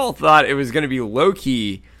we all thought it was going to be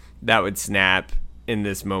Loki that would snap in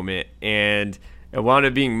this moment, and it wound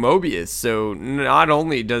up being Mobius. So not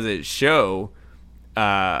only does it show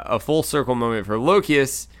a full circle moment for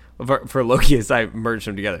Lokius, I merged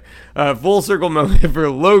them together. A full circle moment for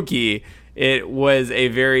Loki. It was a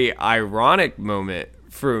very ironic moment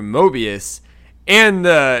for Mobius, and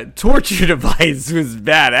the torture device was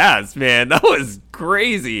badass, man. That was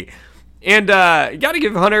crazy. And you got to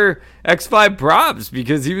give Hunter X5 props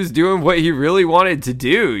because he was doing what he really wanted to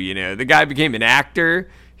do. The guy became an actor.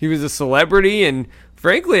 He was a celebrity, and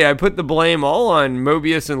frankly, I put the blame all on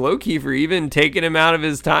Mobius and Loki for even taking him out of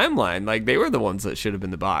his timeline. Like, they were the ones that should have been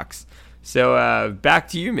the box. So back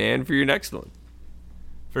to you, man, for your next one.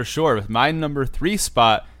 For sure. My number 3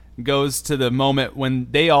 spot goes to the moment when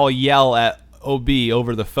they all yell at OB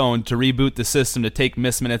over the phone to reboot the system to take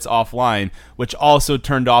Miss Minutes offline, which also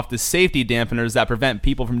turned off the safety dampeners that prevent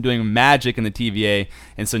people from doing magic in the TVA.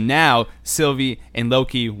 And so now Sylvie and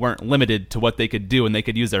Loki weren't limited to what they could do, and they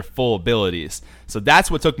could use their full abilities. So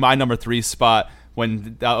that's what took my number 3 spot.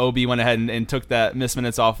 when the OB went ahead and took that missed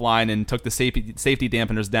minutes offline and took the safety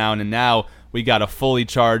dampeners down, and now we got a fully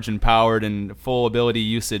charged and powered and full ability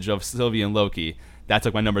usage of Sylvie and Loki. That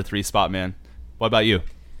took my number 3 spot, man. What about you?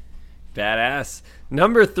 Badass.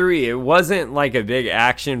 Number 3, it wasn't like a big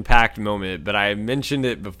action-packed moment, but I mentioned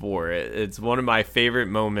it before. It's one of my favorite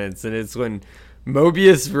moments, and it's when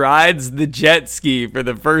Mobius rides the jet ski for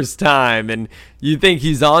the first time, and you think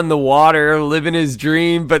he's on the water living his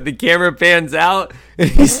dream, but the camera pans out and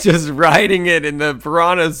he's just riding it in the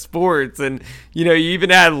Piranha Sports. And you even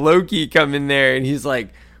had Loki come in there and he's like,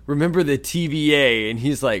 remember the TVA? And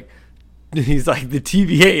he's like the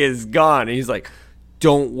TVA is gone. And he's like,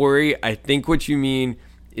 don't worry, I think what you mean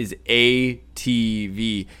is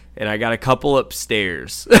ATV. And I got a couple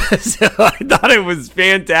upstairs. So I thought it was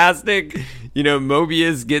fantastic.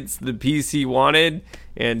 Mobius gets the piece he wanted,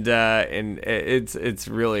 and it's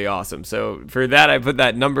really awesome. So for that, I put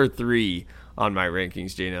that number 3 on my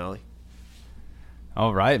rankings, Jay Nelly.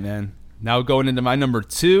 All right, man. Now going into my number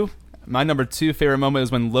 2. My number 2 favorite moment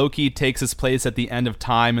is when Loki takes his place at the end of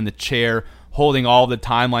time in the chair, holding all the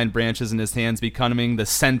timeline branches in his hands, becoming the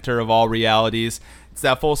center of all realities. It's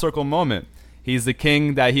that full circle moment. He's the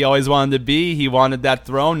king that he always wanted to be. He wanted that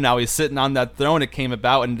throne. Now he's sitting on that throne. It came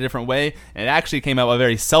about in a different way, and it actually came out a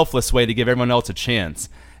very selfless way to give everyone else a chance.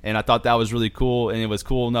 And I thought that was really cool, and it was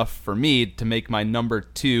cool enough for me to make my number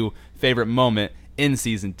 2 favorite moment in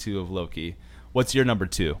season 2 of Loki. What's your number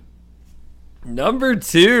 2? Number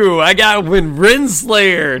 2, I got when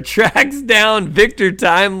Renslayer tracks down Victor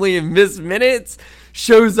Timely and Miss Minutes,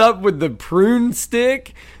 shows up with the prune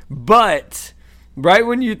stick, but right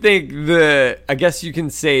when you think I guess you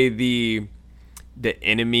can say the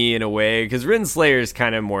enemy in a way, because Renslayer is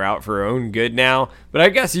kind of more out for her own good now, but I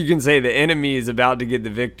guess you can say the enemy is about to get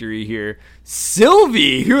the victory here.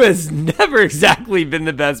 Sylvie, who has never exactly been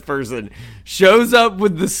the best person, shows up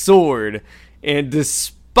with the sword, and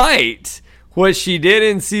despite what she did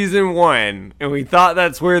in season 1, and we thought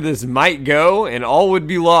that's where this might go and all would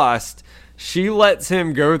be lost, she lets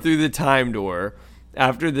him go through the time door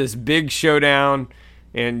after this big showdown.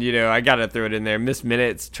 And I gotta throw it in there, Miss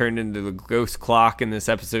Minutes turned into the ghost clock in this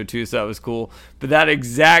episode too, so that was cool. But that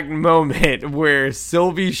exact moment where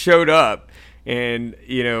Sylvie showed up and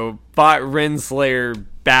fought Renslayer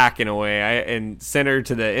back in a way, and sent her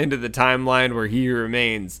to the end of the timeline where he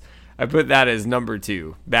remains, I put that as number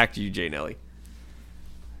 2. Back to you, Jay Nelly.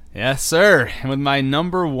 Yes, sir. And with my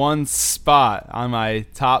number 1 spot on my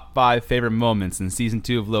top 5 favorite moments in season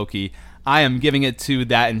 2 of Loki, I am giving it to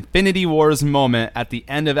that Infinity Wars moment at the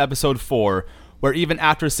end of episode 4, where even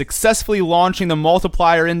after successfully launching the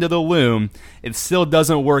multiplier into the loom, it still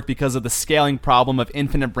doesn't work because of the scaling problem of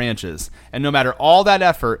infinite branches. And no matter all that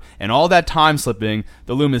effort and all that time slipping,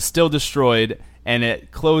 the loom is still destroyed, and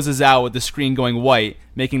it closes out with the screen going white,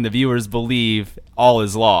 making the viewers believe all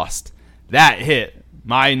is lost. That hit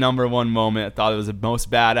my number 1 moment. I thought it was the most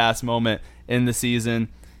badass moment in the season.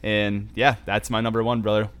 And yeah, that's my number 1,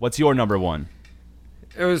 brother. What's your number 1?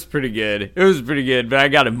 It was pretty good. But I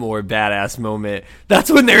got a more badass moment. That's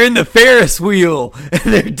when they're in the Ferris wheel and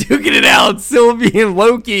they're duking it out, Sylvie and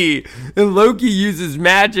Loki. And Loki uses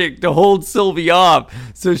magic to hold Sylvie off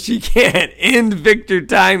so she can't end Victor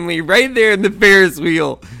Timely right there in the Ferris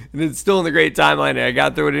wheel. And it's still in the great timeline. I got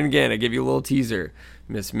to throw it in again. I give you a little teaser.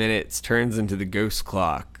 Miss Minutes turns into the ghost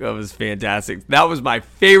clock. That was fantastic. That was my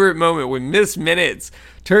favorite moment, when Miss Minutes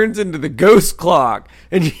turns into the ghost clock,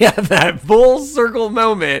 and you have that full circle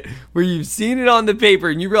moment where you've seen it on the paper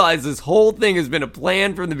and you realize this whole thing has been a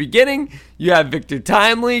plan from the beginning. You have Victor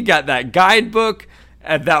Timely, got that guidebook,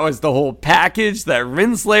 and that was the whole package that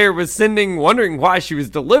Renslayer was sending, wondering why she was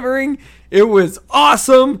delivering. It was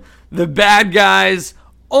awesome. The bad guys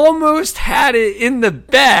almost had it in the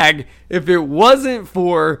bag if it wasn't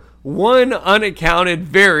for one unaccounted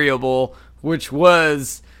variable, which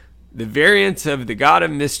was the variant of the god of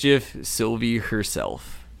mischief, Sylvie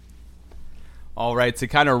herself. All right, to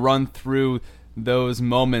kind of run through those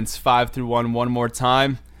moments 5 through 1 more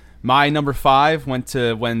time. My number 5 went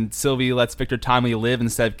to when Sylvie lets Victor Timely live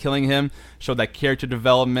instead of killing him, showed that character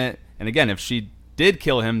development. And again, if she did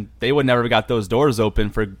kill him, they would never have got those doors open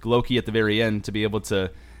for Loki at the very end to be able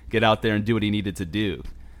to get out there and do what he needed to do.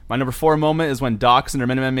 My number 4 moment is when Dox and her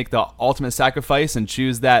Minutemen make the ultimate sacrifice and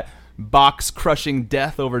choose that box-crushing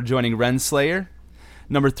death over joining Renslayer.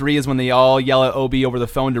 Number 3 is when they all yell at Obi over the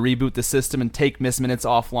phone to reboot the system and take Miss Minutes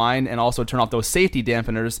offline, and also turn off those safety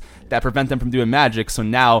dampeners that prevent them from doing magic, so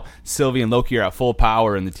now Sylvie and Loki are at full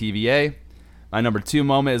power in the TVA. My number 2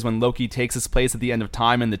 moment is when Loki takes his place at the end of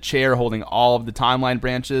time in the chair, holding all of the timeline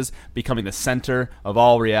branches, becoming the center of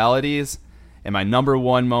all realities. And my number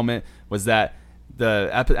 1 moment was that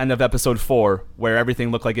end of episode 4, where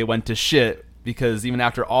everything looked like it went to shit, because even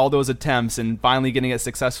after all those attempts and finally getting it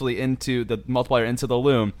successfully into the multiplier into the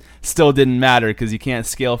loom, still didn't matter because you can't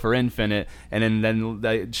scale for infinite. And then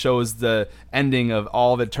that shows the ending of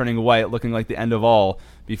all of it turning white, looking like the end of all,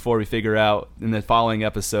 before we figure out in the following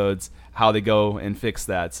episodes how they go and fix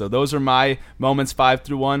that. So those are my moments 5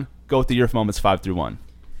 through 1. Go through your moments 5 through 1.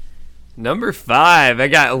 Number 5, I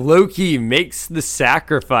got Loki makes the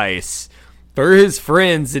sacrifice for his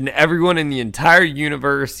friends and everyone in the entire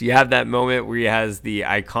universe. You have that moment where he has the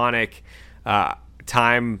iconic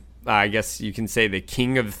time, I guess you can say the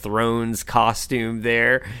King of Thrones costume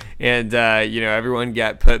there. And, everyone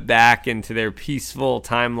got put back into their peaceful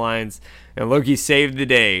timelines. And Loki saved the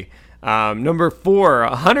day. Number 4,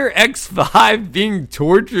 Hunter X5 being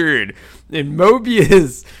tortured. And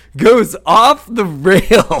Mobius goes off the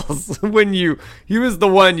rails when he was the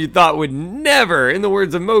one you thought would never, in the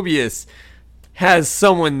words of Mobius, has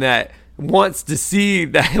someone that wants to see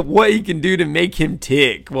that what he can do to make him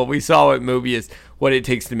tick. Well, we saw with Mobius what it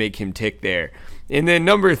takes to make him tick there. And then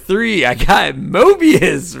number 3, I got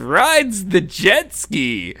Mobius rides the jet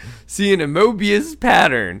ski, seeing a Mobius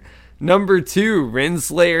pattern. Number 2,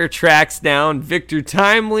 Renslayer tracks down Victor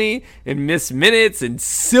Timely and Miss Minutes, and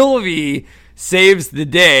Sylvie saves the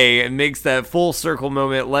day and makes that full circle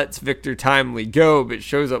moment, lets Victor Timely go, but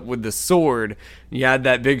shows up with the sword. You had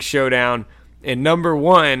that big showdown. And number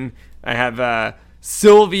 1, I have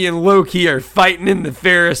Sylvie and Loki are fighting in the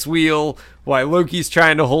Ferris wheel while Loki's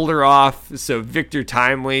trying to hold her off. So Victor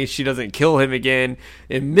Timely, she doesn't kill him again.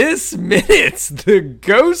 And Miss Minutes, the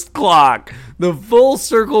ghost clock, the full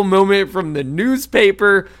circle moment from the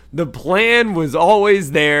newspaper. The plan was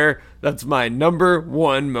always there. That's my number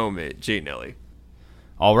 1 moment, J. Nelly.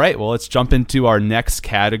 All right, well, let's jump into our next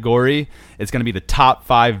category. It's going to be the top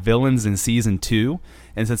 5 villains in season 2.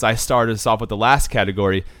 And since I started us off with the last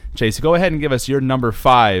category, Chase, go ahead and give us your number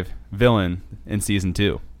 5 villain in season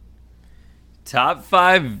 2. Top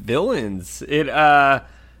 5 villains. I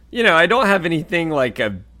don't have anything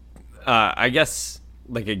I guess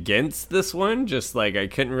against this one. Just I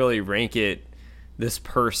couldn't really rank this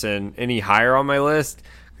person any higher on my list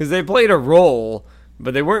because they played a role,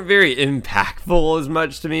 but they weren't very impactful as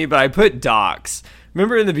much to me. But I put Dox.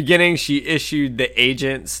 Remember in the beginning, she issued the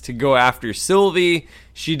agents to go after Sylvie.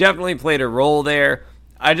 She definitely played a role there.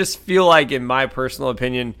 I just feel like, in my personal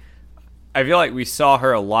opinion, I feel like we saw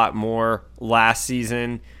her a lot more last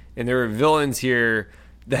season, and there were villains here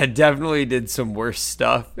that definitely did some worse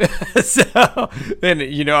stuff.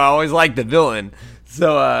 I always like the villain.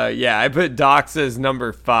 So, I put Dox as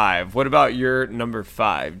number 5. What about your number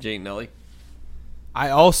 5, Jane Nelly? I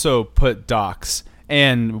also put Dox.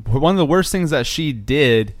 And one of the worst things that she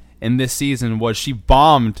did in this season was she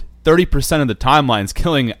bombed 30% of the timelines,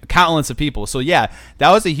 killing countless of people. So yeah, that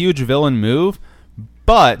was a huge villain move.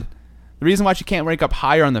 But the reason why she can't rank up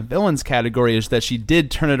higher on the villains category is that she did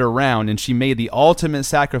turn it around, and she made the ultimate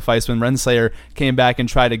sacrifice when Renslayer came back and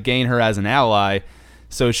tried to gain her as an ally.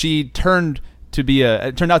 So she turned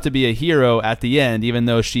out to be a hero at the end, even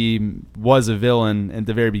though she was a villain at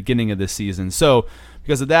the very beginning of this season. So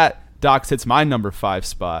because of that, Dox hits my number 5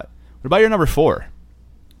 spot. What about your number 4?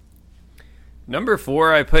 Number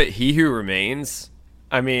 4, I put He Who Remains.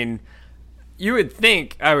 I mean, you would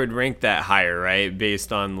think I would rank that higher, right?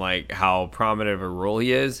 Based on how prominent of a role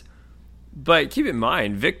he is. But keep in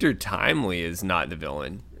mind, Victor Timely is not the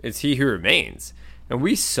villain. It's He Who Remains. And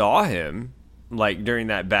we saw him during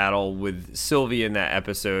that battle with Sylvie in that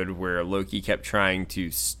episode where Loki kept trying to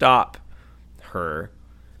stop her.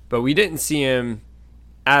 But we didn't see him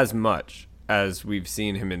as much as we've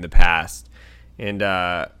seen him in the past. And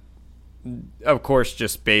of course,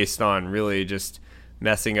 just based on really just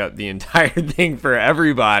messing up the entire thing for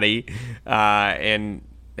everybody and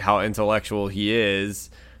how intellectual he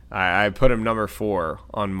is, I put him number 4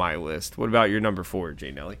 on my list. What about your number 4,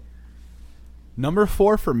 Jay Nelly? Number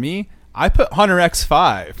 4 for me, I put Hunter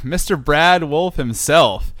X5, Mr. Brad Wolf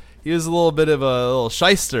himself. He was a little bit of a little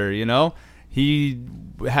shyster, He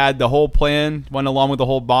had the whole plan, went along with the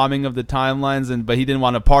whole bombing of the timelines, but he didn't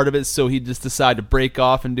want a part of it, so he just decided to break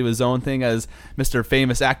off and do his own thing as Mr.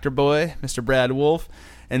 Famous Actor Boy, Mr. Brad Wolf.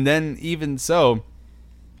 And then even so,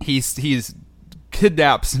 he's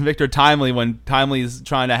kidnaps Victor Timely when Timely's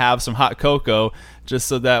trying to have some hot cocoa, just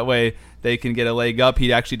so that way they can get a leg up.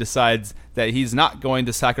 He actually decides that he's not going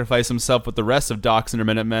to sacrifice himself with the rest of Dox and her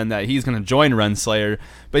Minutemen, that he's going to join Renslayer,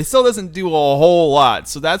 but he still doesn't do a whole lot.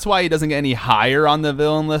 So that's why he doesn't get any higher on the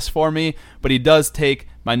villain list for me, but he does take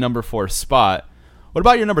my number 4 spot. What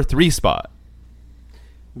about your number 3 spot?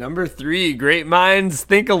 Number 3, great minds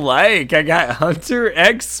think alike. I got Hunter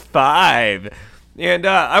X5. And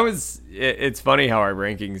it's funny how our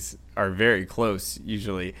rankings are very close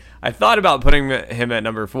usually. I thought about putting him at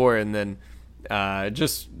number 4, and then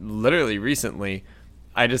just literally recently,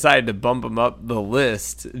 I decided to bump him up the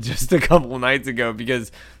list just a couple nights ago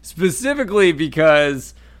because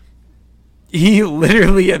he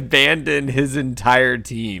literally abandoned his entire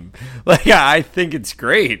team. Like, I think it's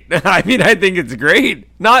great. I mean, I think it's great.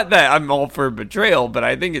 Not that I'm all for betrayal, but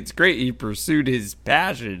I think it's great he pursued his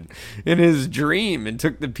passion and his dream and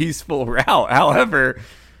took the peaceful route. However,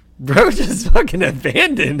 bro just fucking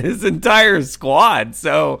abandoned his entire squad.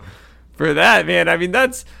 So for that, man, I mean,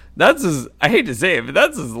 that's as, I hate to say it, but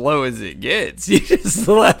that's as low as it gets. You just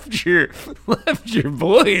left your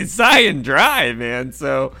boys high and dry, man.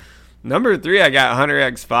 So number 3, I got Hunter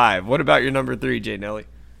X5. What about your number 3, Jay Nelly?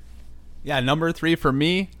 Yeah, number 3 for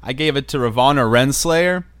me, I gave it to Ravonna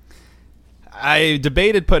Renslayer. I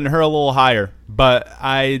debated putting her a little higher, but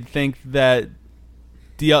I think that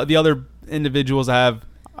the other individuals I have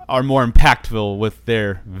are more impactful with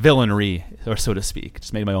their villainry, or so to speak.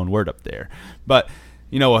 Just made my own word up there. But,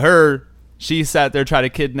 you know, her, she sat there trying to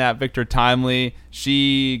kidnap Victor Timely.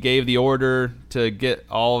 She gave the order to get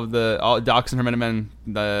all Dox and her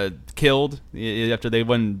Minutemen killed after they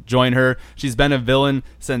wouldn't join her. She's been a villain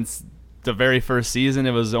since the very first season.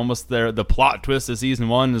 It was almost the plot twist of season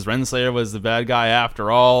 1 is Renslayer was the bad guy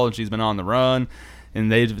after all, and she's been on the run,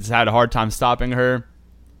 and they just had a hard time stopping her.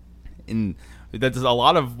 And that's a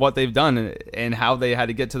lot of what they've done and how they had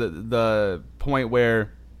to get to the point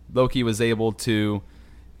where Loki was able to,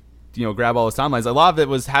 you know, grab all those timelines. A lot of it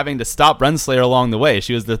was having to stop Renslayer along the way.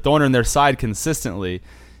 She was the thorn in their side consistently.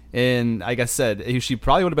 And like I said, she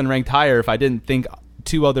probably would have been ranked higher if I didn't think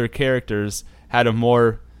 2 other characters had a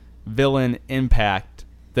more villain impact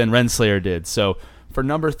than Renslayer did. So for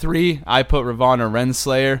number 3, I put Ravonna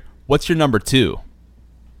Renslayer. What's your number 2?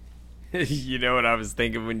 You know what I was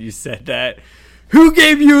thinking when you said that? Who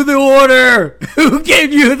gave you the order? Who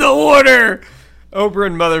gave you the order?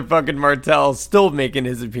 Oberyn motherfucking Martell still making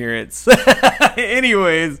his appearance.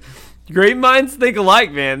 Anyways, great minds think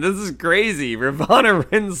alike, man. This is crazy. Ravonna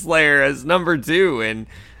Renslayer as number 2. And,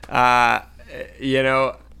 you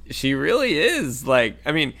know, she really is like,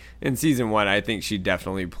 I mean, in season 1, I think she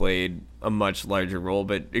definitely played a much larger role,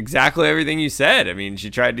 but exactly everything you said. I mean,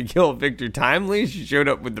 she tried to kill Victor Timely. She showed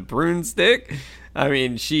up with the prune stick. I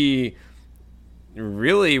mean, she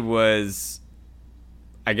really was,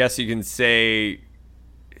 I guess you can say,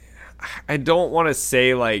 I don't want to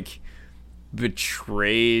say like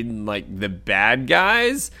betrayed like the bad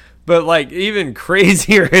guys, but like even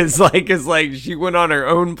crazier is like she went on her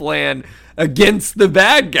own plan against the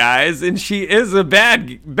bad guys, and she is a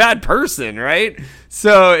bad person, right?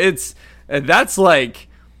 So that's like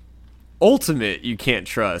ultimate, you can't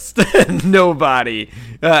trust nobody.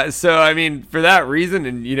 So I mean, for that reason,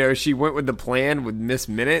 and you know, she went with the plan with Miss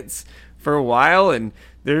Minutes for a while, and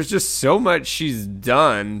there's just so much she's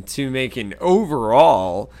done to make an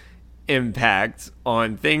overall impact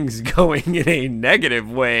on things going in a negative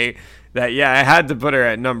way that, yeah, I had to put her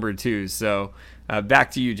at number 2. So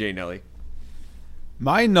back to you, Jay Nelly.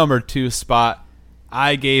 My number 2 spot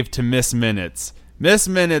I gave to Miss Minutes. Miss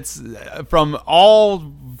Minutes, from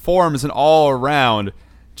all forms and all around,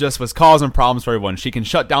 just was causing problems for everyone. She can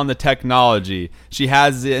shut down the technology. She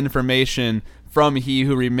has the information from He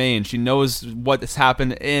Who Remains. She knows what's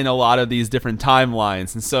happened in a lot of these different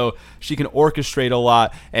timelines, and so she can orchestrate a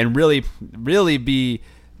lot and really be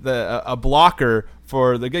a blocker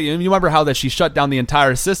for the good. You remember how that she shut down the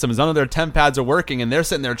entire system? None of their temp pads are working, and they're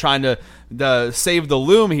sitting there trying to save the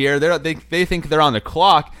loom here. They think they're on the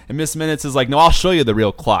clock, and Miss Minutes is like, no, I'll show you the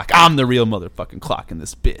real clock. I'm the real motherfucking clock in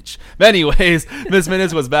this bitch. But anyways, Miss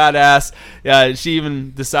Minutes was badass. She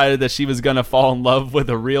even decided that she was gonna fall in love with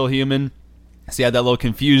a real human. So you had that little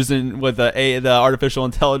confusion with the artificial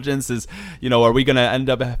intelligence. Is, you know, are we gonna end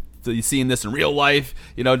up seeing this in real life?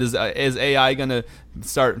 You know, is AI gonna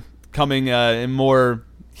start coming in more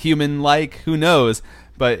human-like? Who knows?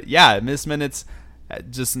 But yeah, Miss Minutes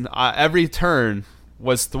just every turn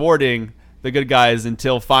was thwarting the good guys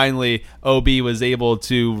until finally OB was able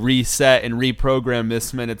to reset and reprogram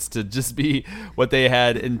Miss Minutes to just be what they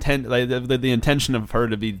had the intention of her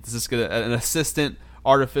to be, just an assistant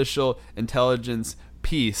artificial intelligence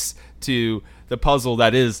piece to the puzzle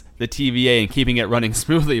that is the TVA and keeping it running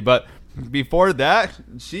smoothly. But before that,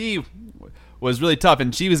 she was really tough,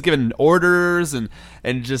 and she was given orders and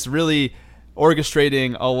just really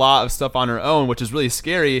orchestrating a lot of stuff on her own, which is really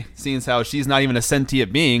scary, seeing as how she's not even a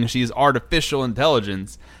sentient being. She's artificial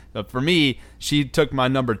intelligence. But for me, she took my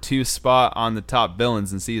number 2 spot on the top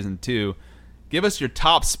villains in season 2. Give us your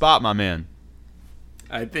top spot, my man.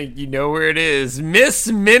 I think you know where it is. Miss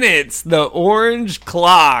Minutes, the orange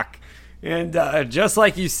clock. And just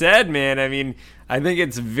like you said, man, I mean, I think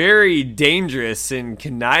it's very dangerous and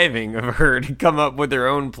conniving of her to come up with her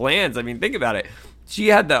own plans. I mean, think about it. She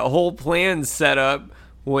had that whole plan set up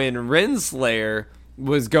when Renslayer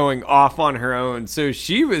was going off on her own. So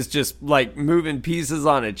she was just like moving pieces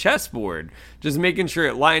on a chessboard, just making sure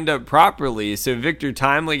it lined up properly. So Victor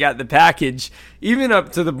Timely got the package, even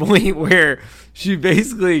up to the point where she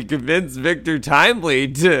basically convinced Victor Timely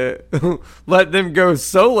to let them go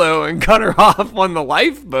solo and cut her off on the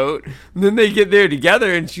lifeboat. And then they get there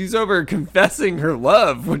together and she's over confessing her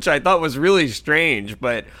love, which I thought was really strange.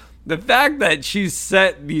 But the fact that she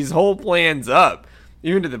set these whole plans up,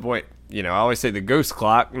 even to the point, I always say the ghost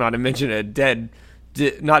clock, not to mention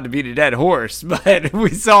not to beat a dead horse, but we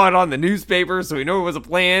saw it on the newspaper, so we know it was a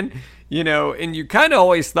plan, and you kind of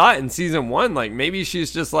always thought in season 1, like, maybe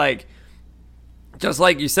she's just like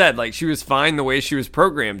you said, like, she was fine the way she was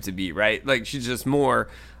programmed to be, right? Like, she's just more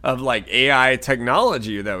of, like, AI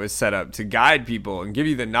technology that was set up to guide people and give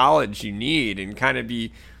you the knowledge you need and kind of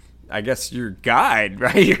be, I guess, your guide,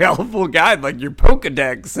 right? Your helpful guide, like your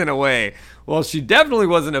Pokedex in a way. Well, she definitely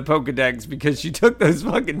wasn't a Pokedex because she took those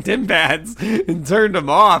fucking Tim pads and turned them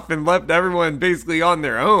off and left everyone basically on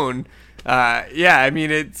their own. I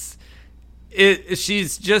mean,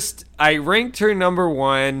 she's just, I ranked her number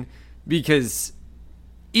 1 because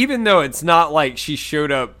even though it's not like she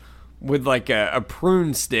showed up with like a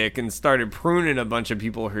prune stick and started pruning a bunch of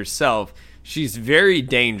people herself, she's very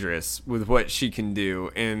dangerous with what she can do,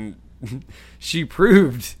 and she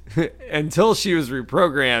proved until she was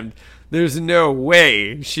reprogrammed there's no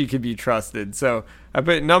way she could be trusted. So I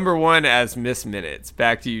put number 1 as Miss Minutes.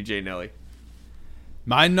 Back to you, Jay Nelly.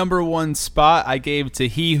 My number 1 spot I gave to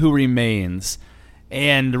He Who Remains,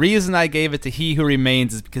 and the reason I gave it to He Who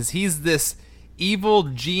Remains is because he's this evil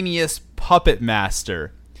genius puppet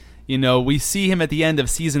master. We see him at the end of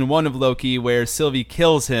season 1 of Loki where Sylvie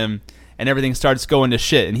kills him and everything starts going to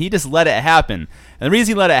shit, and he just let it happen. And the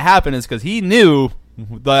reason he let it happen is because he knew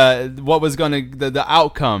the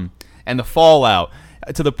outcome and the fallout,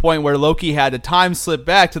 to the point where Loki had to time slip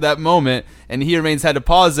back to that moment, and He Remains had to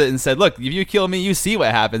pause it and said, look, if you kill me, you see what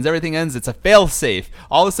happens. Everything ends. It's a fail-safe.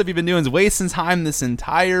 All the stuff you've been doing is wasting time. This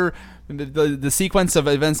entire the sequence of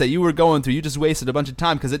events that you were going through, you just wasted a bunch of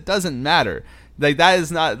time because it doesn't matter. Like,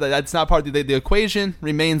 that's not part of the equation.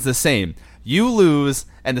 Remains the same. You lose,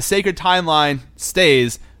 and the sacred timeline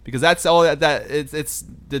stays, because that's all this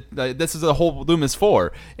is the whole Loom is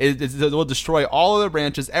for. It will destroy all of the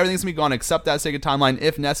branches. Everything's gonna be gone except that sacred timeline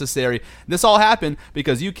if necessary. This all happened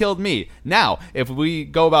because you killed me. Now, if we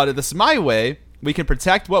go about it this my way, we can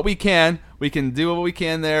protect what we can. We can do what we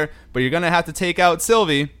can there, but you're gonna have to take out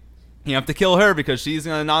Sylvie. You have to kill her because she's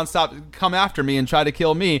going to nonstop come after me and try to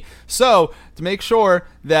kill me. So, to make sure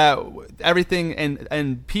that everything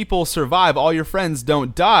and people survive, all your friends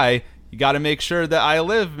don't die, you got to make sure that I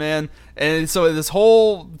live, man. And so this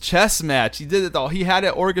whole chess match, he did it all. He had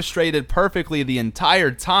it orchestrated perfectly the entire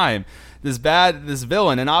time. This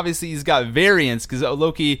villain, and obviously he's got variants because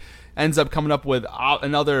Loki ends up coming up with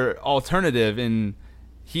another alternative, and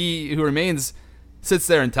He Who Remains sits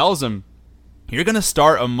there and tells him, you're going to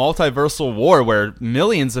start a multiversal war where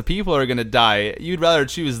millions of people are going to die. You'd rather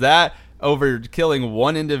choose that over killing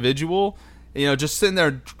one individual? Just sitting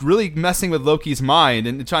there really messing with Loki's mind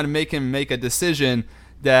and trying to make him make a decision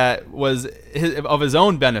that was of his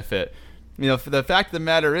own benefit. The fact of the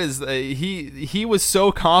matter is he was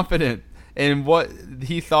so confident in what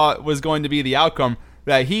he thought was going to be the outcome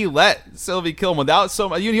that he let Sylvie kill him without so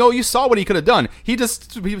much. You saw what he could have done. He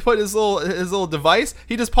put his little device.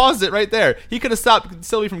 He just paused it right there. He could have stopped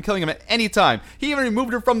Sylvie from killing him at any time. He even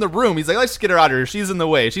removed her from the room. He's like, let's get her out of here. She's in the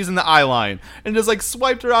way. She's in the eye line, and just like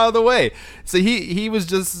swiped her out of the way. So he was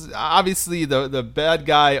just obviously the bad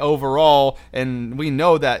guy overall, and we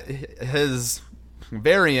know that his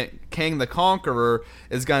variant, Kang the Conqueror,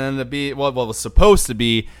 is going to be was supposed to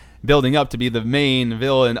be building up to be the main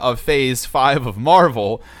villain of Phase 5 of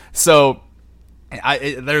Marvel. So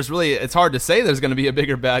it's hard to say there's going to be a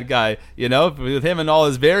bigger bad guy, with him and all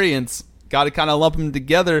his variants. Got to kind of lump them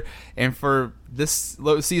together. And for this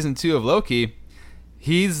season 2 of Loki,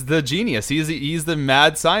 he's the genius. He's the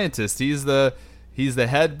mad scientist. He's the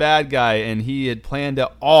head bad guy, and he had planned it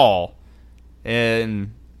all.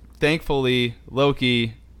 And thankfully,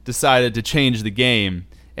 Loki decided to change the game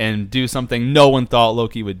and do something no one thought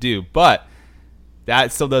Loki would do. But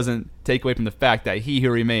that still doesn't take away from the fact that He Who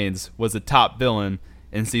Remains was the top villain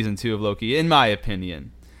in season 2 of Loki, in my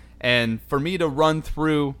opinion. And for me to run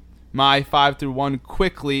through my 5 through 1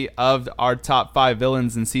 quickly of our top 5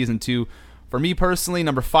 villains in season 2 For me personally,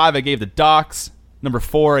 number 5 I gave to Docs. Number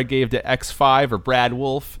 4 I gave to X5 or Brad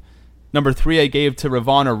Wolf. Number 3 I gave to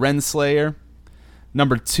Ravonna Renslayer.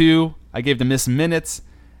 Number 2 I gave to Miss Minutes.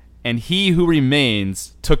 And He Who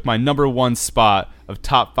Remains took my number 1 spot of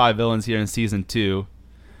top 5 villains here in season 2.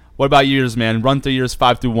 What about yours, man? Run through yours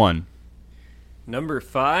 5 through 1. Number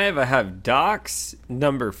 5, I have Docs.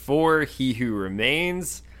 Number 4, He Who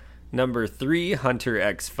Remains. Number 3, Hunter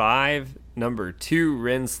X5. Number 2,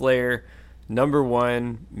 Renslayer. Number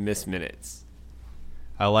 1, Miss Minutes.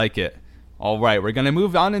 I like it. All right, we're going to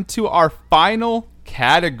move on into our final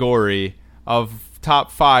category of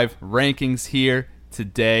top 5 rankings here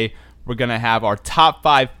today. We're going to have our top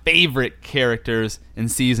 5 favorite characters in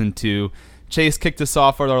season 2. Chase kicked us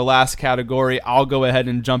off with our last category. I'll go ahead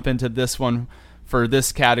and jump into this one for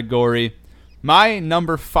this category. My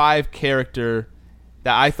number 5 character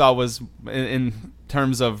that I thought was in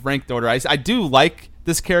terms of ranked order, I do like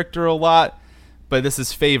this character a lot, but this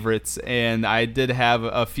is favorites, and I did have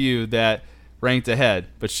a few that ranked ahead.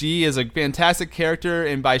 But she is a fantastic character,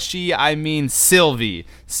 and by she, I mean Sylvie.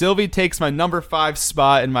 Sylvie takes my number 5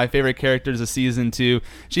 spot in my favorite characters of season 2.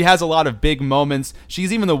 She has a lot of big moments.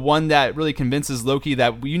 She's even the one that really convinces Loki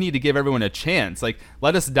that you need to give everyone a chance. Like,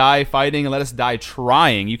 let us die fighting and let us die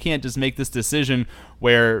trying. You can't just make this decision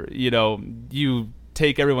where, you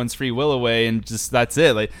take everyone's free will away and just that's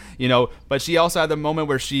it, but she also had the moment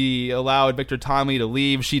where she allowed Victor Timely to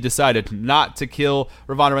leave. She decided not to kill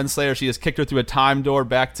Ravonna Renslayer. She just kicked her through a time door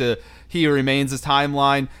back to He Who Remains'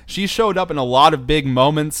 timeline. She showed up in a lot of big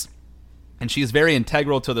moments, and she's very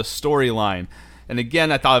integral to the storyline. And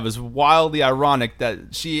again, I thought it was wildly ironic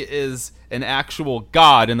that she is an actual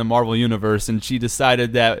god in the Marvel Universe, and she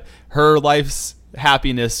decided that her life's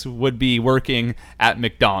happiness would be working at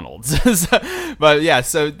McDonald's. But yeah,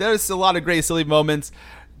 so there's a lot of great silly moments.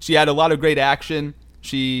 She had a lot of great action.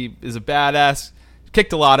 She is a badass,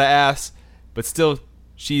 kicked a lot of ass, but still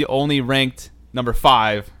she only ranked number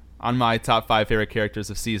 5 on my top 5 favorite characters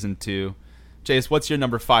of season 2. Chase, what's your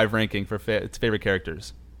number 5 ranking for favorite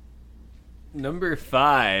characters? Number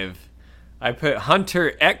 5, I put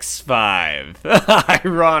Hunter X5,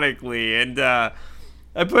 ironically, and I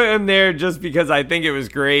put him there just because I think it was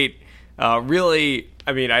great. Really,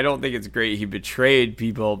 I mean, I don't think it's great he betrayed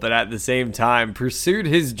people, but at the same time pursued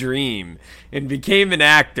his dream and became an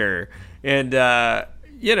actor. And, I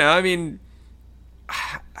mean,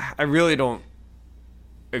 I really don't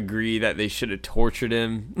agree that they should have tortured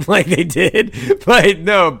him like they did. But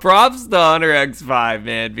no, props to Hunter X5,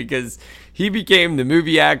 man, because he became the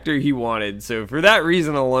movie actor he wanted. So for that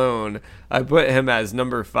reason alone, I put him as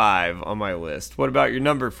number 5 on my list. What about your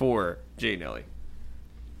number 4, Jay Nelly?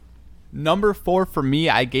 Number 4 for me,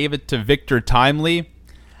 I gave it to Victor Timely.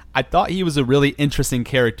 I thought he was a really interesting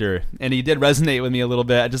character, and he did resonate with me a little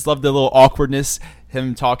bit. I just loved the little awkwardness,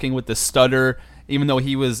 him talking with the stutter, even though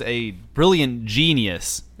he was a brilliant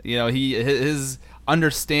genius. His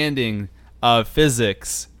understanding of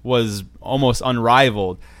physics was almost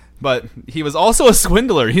unrivaled. But he was also a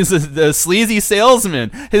swindler. He's a sleazy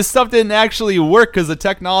salesman. His stuff didn't actually work because the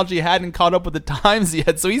technology hadn't caught up with the times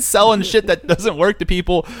yet. So he's selling shit that doesn't work to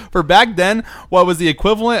people for back then what was the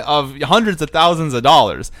equivalent of hundreds of thousands of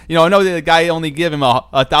dollars. I know the guy only gave him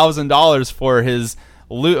 $1,000 for his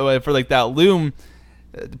that loom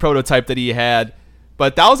prototype that he had,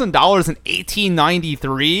 but $1,000 in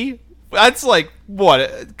 1893. That's like,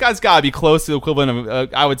 what? That's got to be close to the equivalent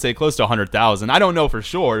of, I would say, close to 100,000. I don't know for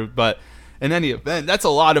sure, but in any event, that's a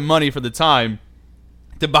lot of money for the time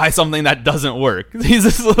to buy something that doesn't work. He's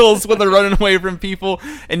this little swindler running away from people,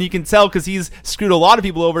 and you can tell because he's screwed a lot of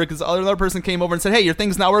people over because another person came over and said, hey, your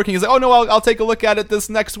thing's not working. He's like, oh, no, I'll take a look at it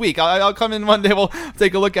this next week. I'll come in one day, we'll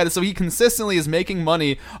take a look at it. So he consistently is making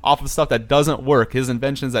money off of stuff that doesn't work, his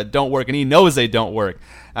inventions that don't work, and he knows they don't work.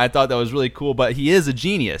 I thought that was really cool, but he is a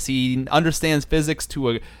genius. He understands physics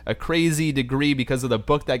to a crazy degree because of the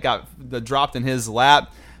book that got dropped in his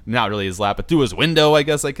lap. Not really his lap, but through his window, I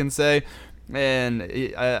guess I can say. And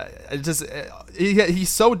he's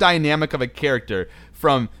so dynamic of a character,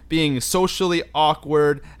 from being socially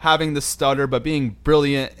awkward, having the stutter, but being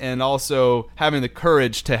brilliant, and also having the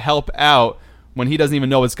courage to help out when he doesn't even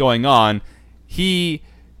know what's going on. He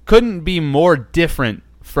couldn't be more different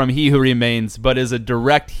from He Who Remains, but is a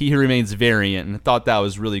direct He Who Remains variant, and I thought that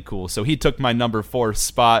was really cool. So he took my number 4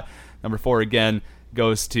 spot. Number 4 again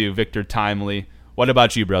goes to Victor Timely. What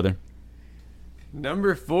about you, brother?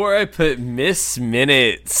 Number 4, I put Miss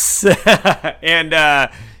Minutes. And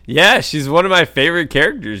yeah, she's one of my favorite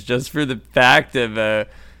characters just for the fact of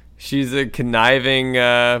she's a conniving,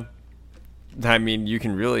 I mean, you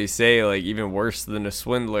can really say like even worse than a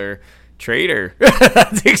swindler, traitor.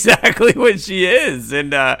 That's exactly what she is.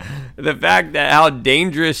 And the fact that how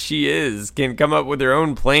dangerous she is, can come up with her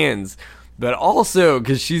own plans. But also,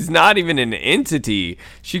 because she's not even an entity,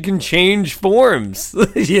 she can change forms.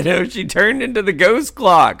 She turned into the ghost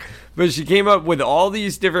clock. But she came up with all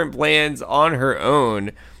these different plans on her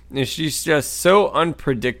own. And she's just so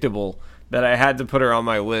unpredictable that I had to put her on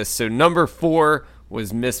my list. So number 4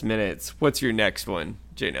 was Miss Minutes. What's your next one,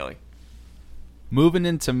 Jay Nelly? Moving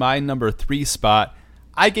into my number 3 spot,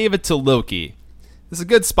 I gave it to Loki. This is a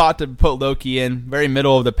good spot to put Loki in, very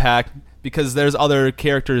middle of the pack, because there's other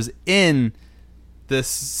characters in this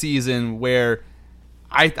season where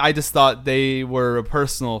I just thought they were a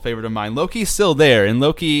personal favorite of mine. Loki's still there, and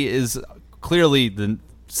Loki is clearly the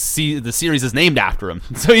series is named after him,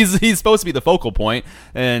 so he's supposed to be the focal point,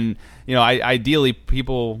 and ideally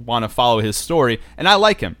people want to follow his story, and I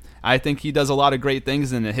like him. I think he does a lot of great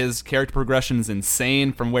things, and his character progression is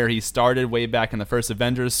insane from where he started way back in the first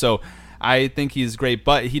Avengers. So I think he's great,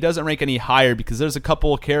 but he doesn't rank any higher because there's a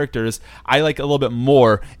couple of characters I like a little bit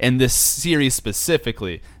more in this series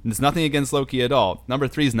specifically. And it's nothing against Loki at all. Number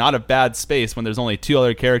 3 is not a bad space when there's only 2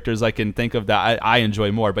 other characters I can think of that I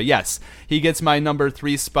enjoy more. But yes, he gets my number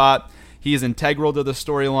 3 spot. He is integral to the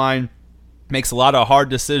storyline, makes a lot of hard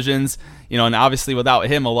decisions, and obviously without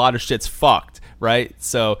him, a lot of shit's fucked, right?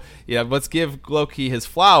 So, let's give Loki his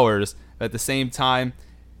flowers. At the same time,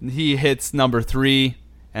 he hits number 3.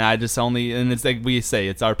 And and it's like we say,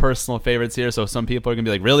 it's our personal favorites here. So some people are going to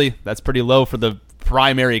be like, really? That's pretty low for the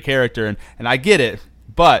primary character. And I get it,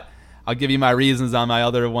 but I'll give you my reasons on my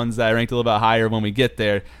other ones that I ranked a little bit higher when we get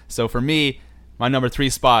there. So for me, my number 3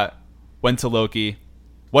 spot went to Loki.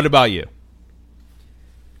 What about you?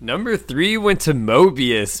 Number 3 went to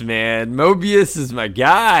Mobius, man. Mobius is my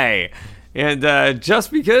guy. And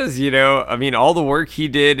just because, all the work he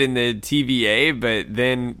did in the TVA, but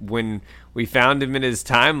then when we found him in his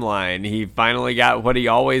timeline, he finally got what he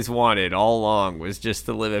always wanted all along, was just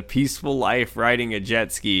to live a peaceful life riding a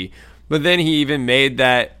jet ski. But then he even made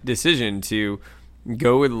that decision to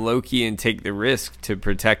go with Loki and take the risk to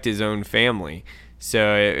protect his own family.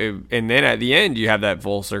 So, and then at the end, you have that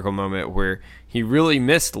full circle moment where he really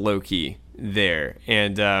missed Loki there.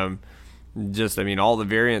 And all the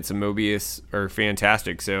variants of Mobius are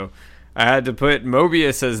fantastic. So I had to put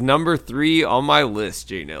Mobius as number 3 on my list,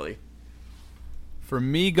 Jay Nelly. For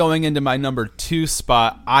me, going into my number 2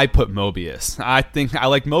 spot, I put Mobius. I think I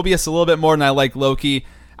like Mobius a little bit more than I like Loki.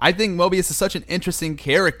 I think Mobius is such an interesting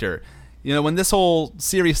character. When this whole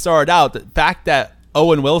series started out, the fact that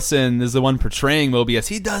Owen Wilson is the one portraying Mobius,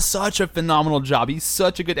 he does such a phenomenal job. He's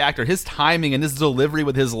such a good actor. His timing and his delivery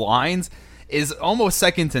with his lines is almost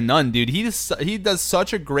second to none, dude. He does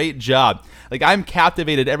such a great job. Like, I'm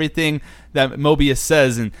captivated everything that Mobius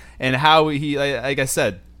says and how he, like I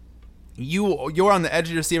said, you're on the edge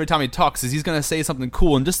of your seat every time he talks, because he's going to say something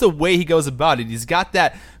cool, and just the way he goes about it, he's got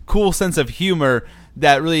that cool sense of humor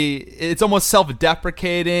that really, it's almost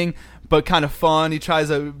self-deprecating but kind of fun. He tries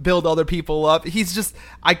to build other people up. He's just,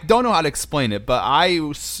 I don't know how to explain it, but I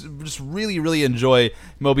just really, really enjoy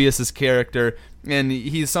Mobius's character, and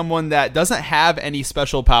he's someone that doesn't have any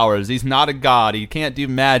special powers. He's not a god. He can't do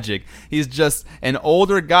magic. He's just an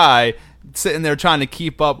older guy sitting there trying to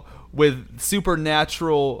keep up with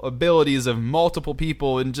supernatural abilities of multiple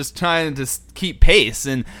people and just trying to keep pace.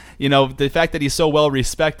 And, the fact that he's so well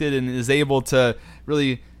respected and is able to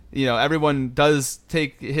really, everyone does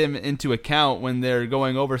take him into account when they're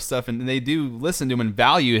going over stuff, and they do listen to him and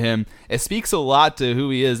value him. It speaks a lot to who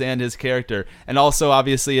he is and his character. And also,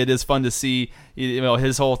 obviously, it is fun to see,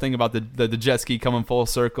 his whole thing about the jet ski coming full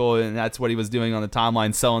circle, and that's what he was doing on the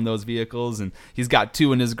timeline, selling those vehicles, and he's got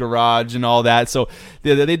 2 in his garage and all that. So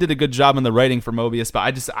they did a good job in the writing for Mobius, but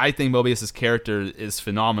I think Mobius's character is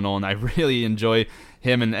phenomenal, and I really enjoy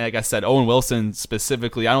him. And like I said, Owen Wilson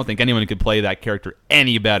specifically, I don't think anyone could play that character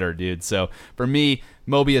any better, dude. So for me,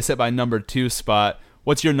 Mobius hit my number 2 spot.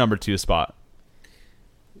 What's your number 2 spot?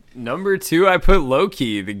 Number 2, I put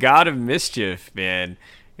Loki, the god of mischief, man.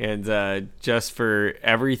 And just for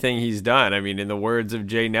everything he's done, in the words of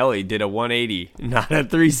Jay Nelly, did a 180, not a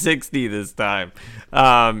 360 this time.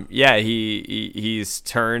 He's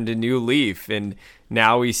turned a new leaf, and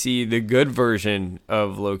now we see the good version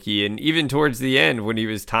of Loki. And even towards the end, when he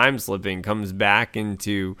was time slipping, comes back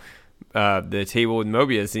into the table with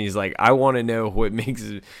Mobius, and he's like, I want to know what makes,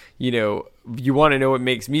 you want to know what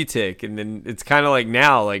makes me tick. And then it's kind of like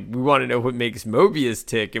now, like, we want to know what makes Mobius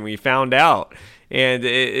tick, and we found out. And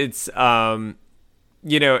it's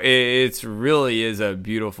really is a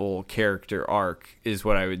beautiful character arc, is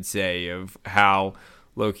what I would say, of how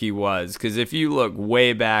Loki was. Because if you look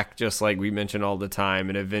way back, just like we mention all the time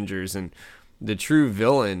in Avengers, and the true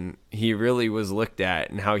villain he really was looked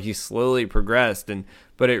at and how he slowly progressed,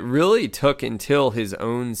 but it really took until his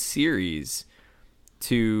own series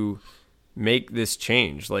to make this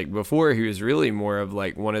change. Like before, he was really more of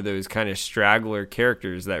like one of those kind of straggler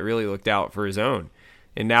characters that really looked out for his own,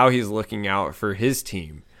 and now he's looking out for his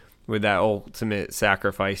team with that ultimate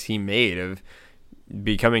sacrifice he made of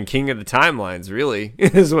becoming king of the timelines, really,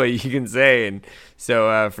 is what you can say. And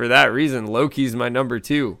so for that reason, Loki's my number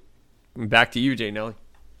 2. Back to you, Jay Nelly.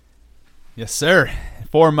 Yes, sir.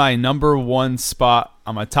 For my number 1 spot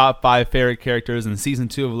on my top 5 favorite characters in season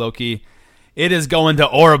 2 of Loki, it is going to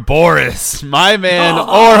Ouroboros. My man,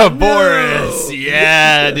 Ouroboros. No.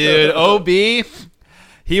 Yeah, dude. OB,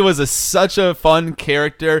 he was such a fun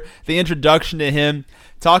character. The introduction to him,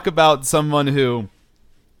 talk about someone who,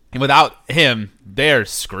 without him, they're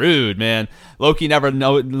screwed, man. Loki never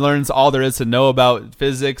learns all there is to know about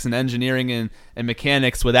physics and engineering and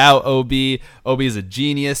mechanics without OB. OB is a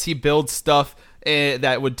genius. He builds stuff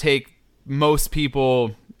that would take most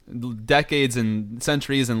people decades and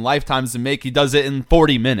centuries and lifetimes to make. He does it in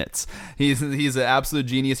 40 minutes. He's an absolute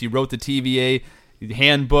genius. He wrote the TVA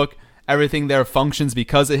handbook. Everything there functions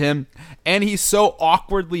because of him. And he's so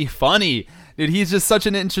awkwardly funny. Dude, he's just such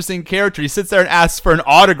an interesting character. He sits there and asks for an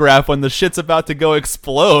autograph when the shit's about to go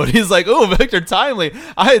explode. He's like, "Oh, Victor Timely,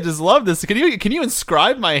 I just love this. Can you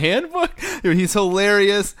inscribe my handbook?" Dude, he's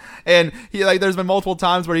hilarious. And he there's been multiple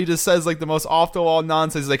times where he just says like the most off the wall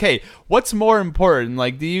nonsense. He's like, "Hey, what's more important?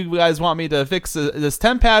 Like, do you guys want me to fix this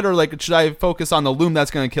temp pad, or like should I focus on the loom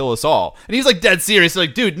that's gonna kill us all?" And he's like dead serious. He's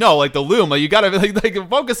like, "Dude, no, like the loom. Like you gotta like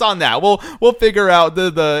focus on that. We'll figure out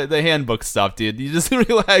the handbook stuff, dude. You just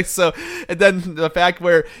relax." So and then the fact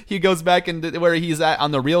where he goes back and where he's at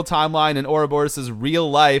on the real timeline in Ouroboros'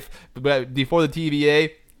 real life before the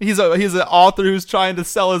TVA. He's an author who's trying to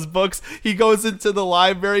sell his books. He goes into the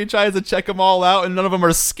library, tries to check them all out, and none of them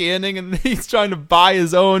are scanning. And he's trying to buy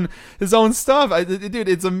his own stuff. Dude,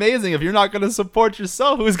 it's amazing. If you're not going to support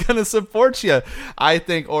yourself, who's going to support you? I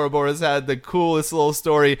think Ouroboros had the coolest little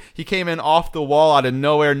story. He came in off the wall out of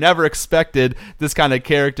nowhere. Never expected this kind of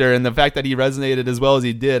character, and the fact that he resonated as well as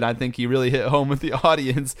he did, I think he really hit home with the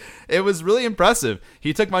audience. It was really impressive.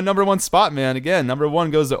 He took my number 1 spot, man. Again, number 1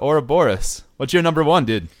 goes to Ouroboros. What's your number 1,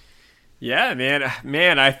 dude? Yeah,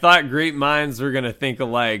 man, I thought great minds were going to think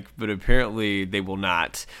alike, but apparently they will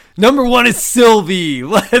not. Number 1 is Sylvie.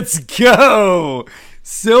 Let's go.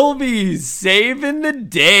 Sylvie saving the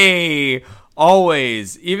day.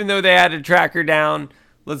 Always. Even though they had to track her down,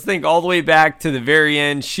 let's think all the way back to the very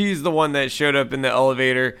end. She's the one that showed up in the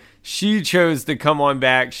elevator. She chose to come on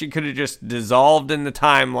back. She could have just dissolved in the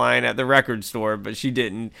timeline at the record store, but she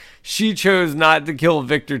didn't. She chose not to kill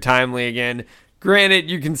Victor Timely again. Granted,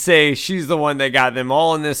 you can say she's the one that got them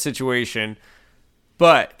all in this situation,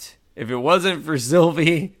 but if it wasn't for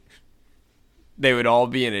Sylvie, they would all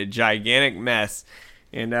be in a gigantic mess.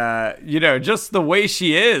 And, just the way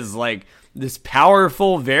she is, like this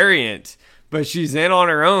powerful variant, but she's in on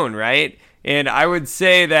her own, right? And I would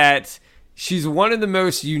say that she's one of the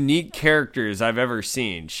most unique characters I've ever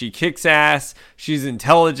seen. She kicks ass, she's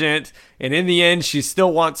intelligent, and in the end, she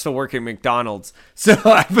still wants to work at McDonald's. So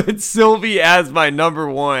I put Sylvie as my number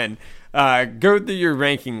 1. Go through your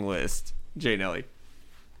ranking list, Jay Nelly.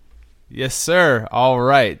 Yes, sir. All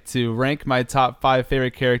right. To rank my top 5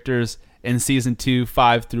 favorite characters in season 2,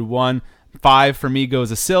 5 through 1. 5 for me goes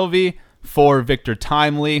to Sylvie, 4 Victor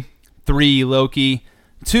Timely, 3 Loki,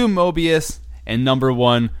 2 Mobius, and number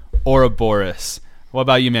 1 Ouroboros. What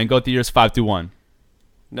about you, man? Go through yours 5 through 1.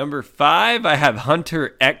 Number 5, I have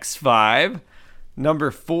Hunter X5.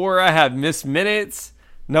 Number 4, I have Miss Minutes.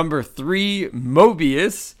 Number 3,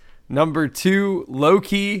 Mobius. Number 2,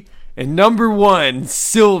 Loki. And number 1,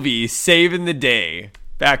 Sylvie saving the day.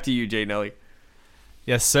 Back to you, Jay Nelly.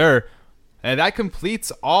 Yes, sir. And that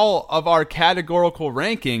completes all of our categorical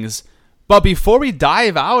rankings. But before we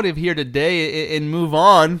dive out of here today and move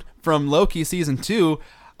on from Loki season 2,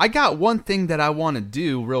 I got one thing that I want to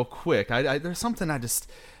do real quick. There's something I just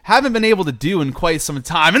haven't been able to do in quite some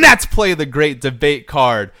time, and that's play the Great Debate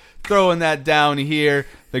card. Throwing that down here,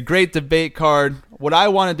 the Great Debate card. What I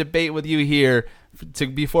want to debate with you here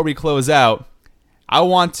before we close out, I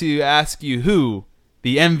want to ask you who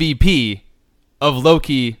the MVP of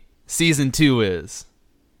Loki season 2 is.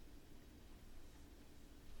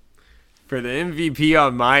 For the MVP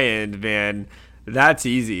on my end, man, that's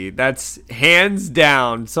easy. That's hands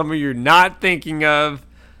down someone you're not thinking of.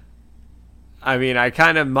 I mean, I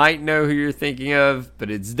kind of might know who you're thinking of,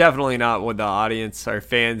 but it's definitely not what the audience, our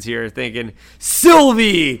fans here, are thinking.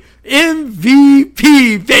 Sylvie,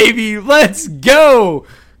 MVP, baby, let's go!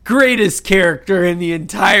 Greatest character in the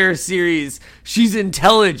entire series. She's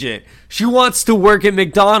intelligent. She wants to work at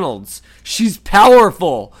McDonald's. She's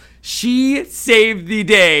powerful. She saved the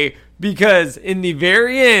day because in the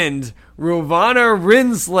very end, Ravonna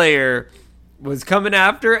Renslayer was coming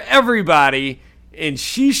after everybody, and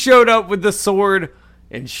she showed up with the sword,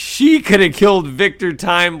 and she could have killed Victor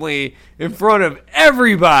Timely in front of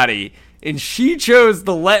everybody, and she chose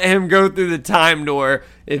to let him go through the time door.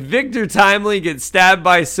 If Victor Timely gets stabbed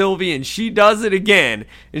by Sylvie and she does it again,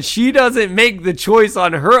 and she doesn't make the choice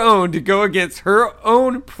on her own to go against her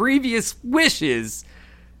own previous wishes,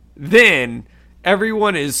 then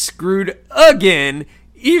everyone is screwed again,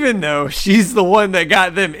 even though she's the one that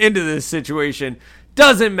got them into this situation.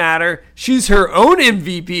 Doesn't matter. She's her own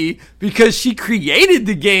MVP because she created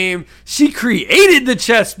the game. She created the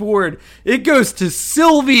chessboard. It goes to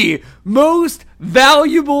Sylvie, most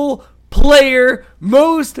valuable player,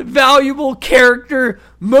 most valuable character,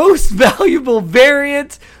 most valuable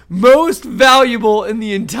variant, most valuable in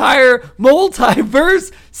the entire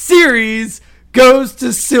multiverse series goes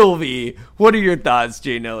to Sylvie. What are your thoughts,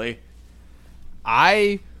 Jay Nelly?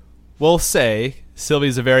 I will say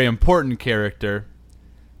Sylvie's a very important character,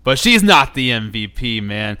 but she's not the MVP,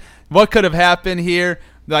 man. What could have happened here?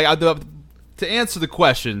 To answer the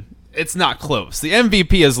question, it's not close. The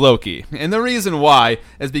MVP is Loki. And the reason why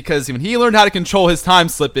is because when he learned how to control his time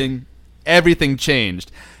slipping, everything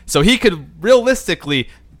changed. So he could realistically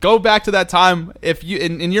go back to that time. If you,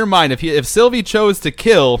 in your mind, if Sylvie chose to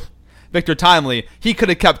kill Victor Timely, he could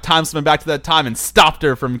have kept time slipping back to that time and stopped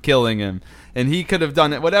her from killing him. And he could have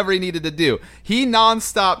done it, whatever he needed to do. He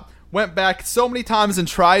nonstop went back so many times and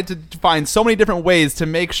tried to find so many different ways to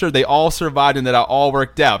make sure they all survived and that it all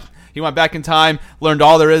worked out. He went back in time, learned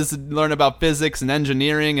all there is to learn about physics and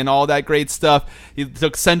engineering and all that great stuff. It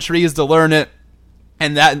took centuries to learn it.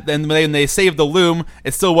 And then when they saved the loom,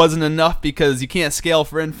 it still wasn't enough because you can't scale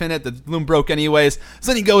for infinite. The loom broke anyways. So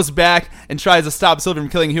then he goes back and tries to stop Sylvie from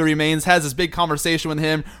killing Who Remains, has this big conversation with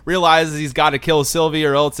him, realizes he's got to kill Sylvie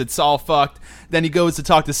or else it's all fucked. Then he goes to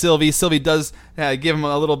talk to Sylvie. Sylvie does give him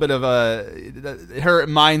a little bit of her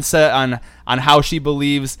mindset on how she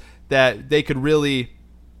believes that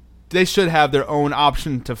they should have their own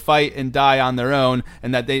option to fight and die on their own,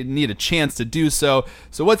 and that they need a chance to do so.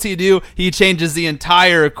 So what's he do? He changes the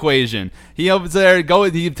entire equation. He over there,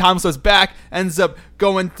 time slips back, ends up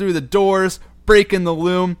going through the doors, breaking the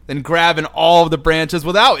loom, and grabbing all of the branches.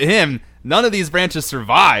 Without him, none of these branches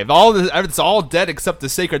survive. It's all dead except the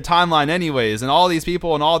sacred timeline anyways, and all these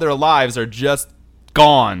people and all their lives are just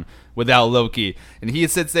gone without Loki. And he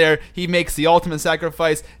sits there, he makes the ultimate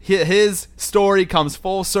sacrifice. His story comes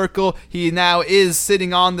full circle. He now is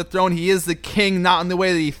sitting on the throne. He is the king, not in the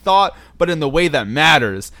way that he thought, but in the way that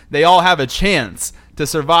matters. They all have a chance to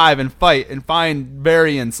survive and fight and find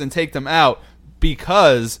variants and take them out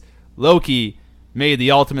because Loki made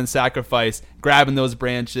the ultimate sacrifice, grabbing those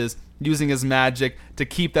branches, using his magic to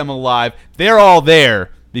keep them alive. They're all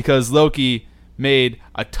there because Loki made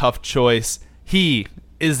a tough choice. He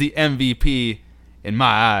is the MVP in my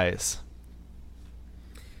eyes.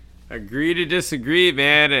 Agree to disagree,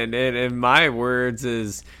 man. And in my words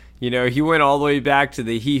is, he went all the way back to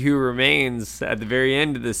the He Who Remains at the very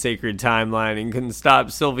end of the sacred timeline and couldn't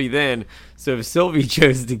stop Sylvie then. So if Sylvie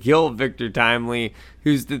chose to kill Victor Timely,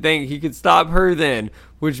 who's to think he could stop her then?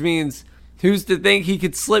 Which means, who's to think he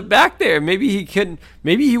could slip back there? Maybe he couldn't.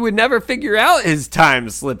 Maybe he would never figure out his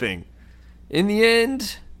time slipping. In the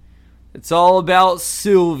end, it's all about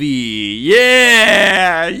Sylvie.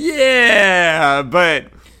 Yeah. But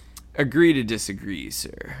agree to disagree,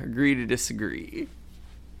 sir. Agree to disagree.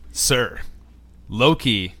 Sir,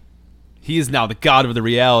 Loki, he is now the god of the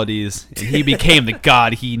realities, and he became the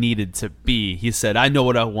god he needed to be. He said, I know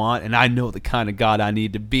what I want, and I know the kind of god I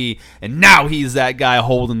need to be. And now he's that guy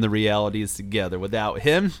holding the realities together. Without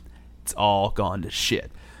him, it's all gone to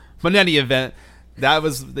shit. But in any event, that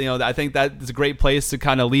was, I think that is a great place to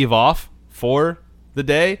kind of leave off for the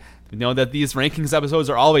day. That these rankings episodes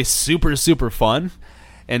are always super, super fun.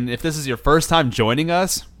 And if this is your first time joining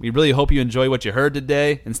us, we really hope you enjoy what you heard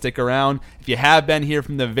today and stick around. If you have been here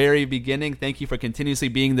from the very beginning, thank you for continuously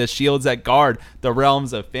being the shields that guard the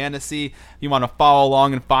realms of fantasy. If you want to follow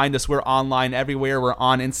along and find us, we're online everywhere. We're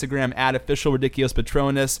on Instagram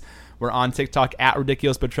 @OfficialRidiculousPatronus. We're on TikTok at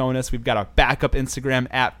Ridiculous Patronus. We've got our backup Instagram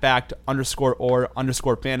at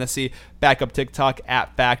fact_or_fantasy. Backup TikTok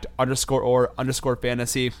at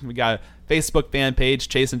fact_or_fantasy. We got a Facebook fan page,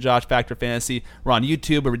 Chase and Josh Factor Fantasy. We're on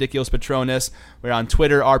YouTube, Ridiculous Patronus. We're on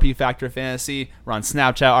Twitter, RP Factor Fantasy. We're on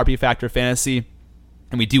Snapchat, RP Factor Fantasy.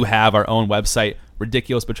 And we do have our own website,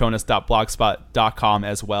 ridiculouspatronus.blogspot.com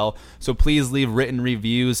as well. So please leave written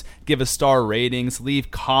reviews, give us star ratings, leave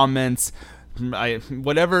comments.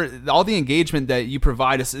 Whatever, all the engagement that you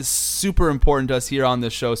provide us is super important to us here on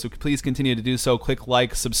this show. So please continue to do so. Click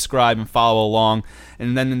like, subscribe, and follow along.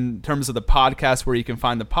 And then in terms of the podcast, where you can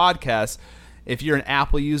find the podcast, if you're an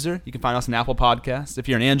Apple user, you can find us on Apple Podcasts. If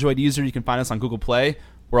you're an Android user, you can find us on Google Play.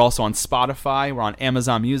 We're also on Spotify. We're on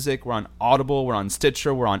Amazon Music. We're on Audible. We're on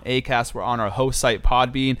Stitcher. We're on Acast. We're on our host site,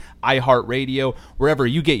 Podbean, iHeartRadio. Wherever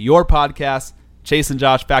you get your podcasts, Chase and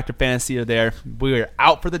Josh Factor Fantasy are there. We are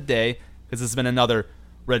out for the day because this has been another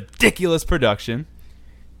ridiculous production.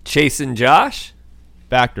 Chase and Josh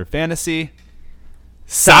Factor Fantasy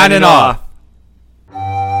signing off.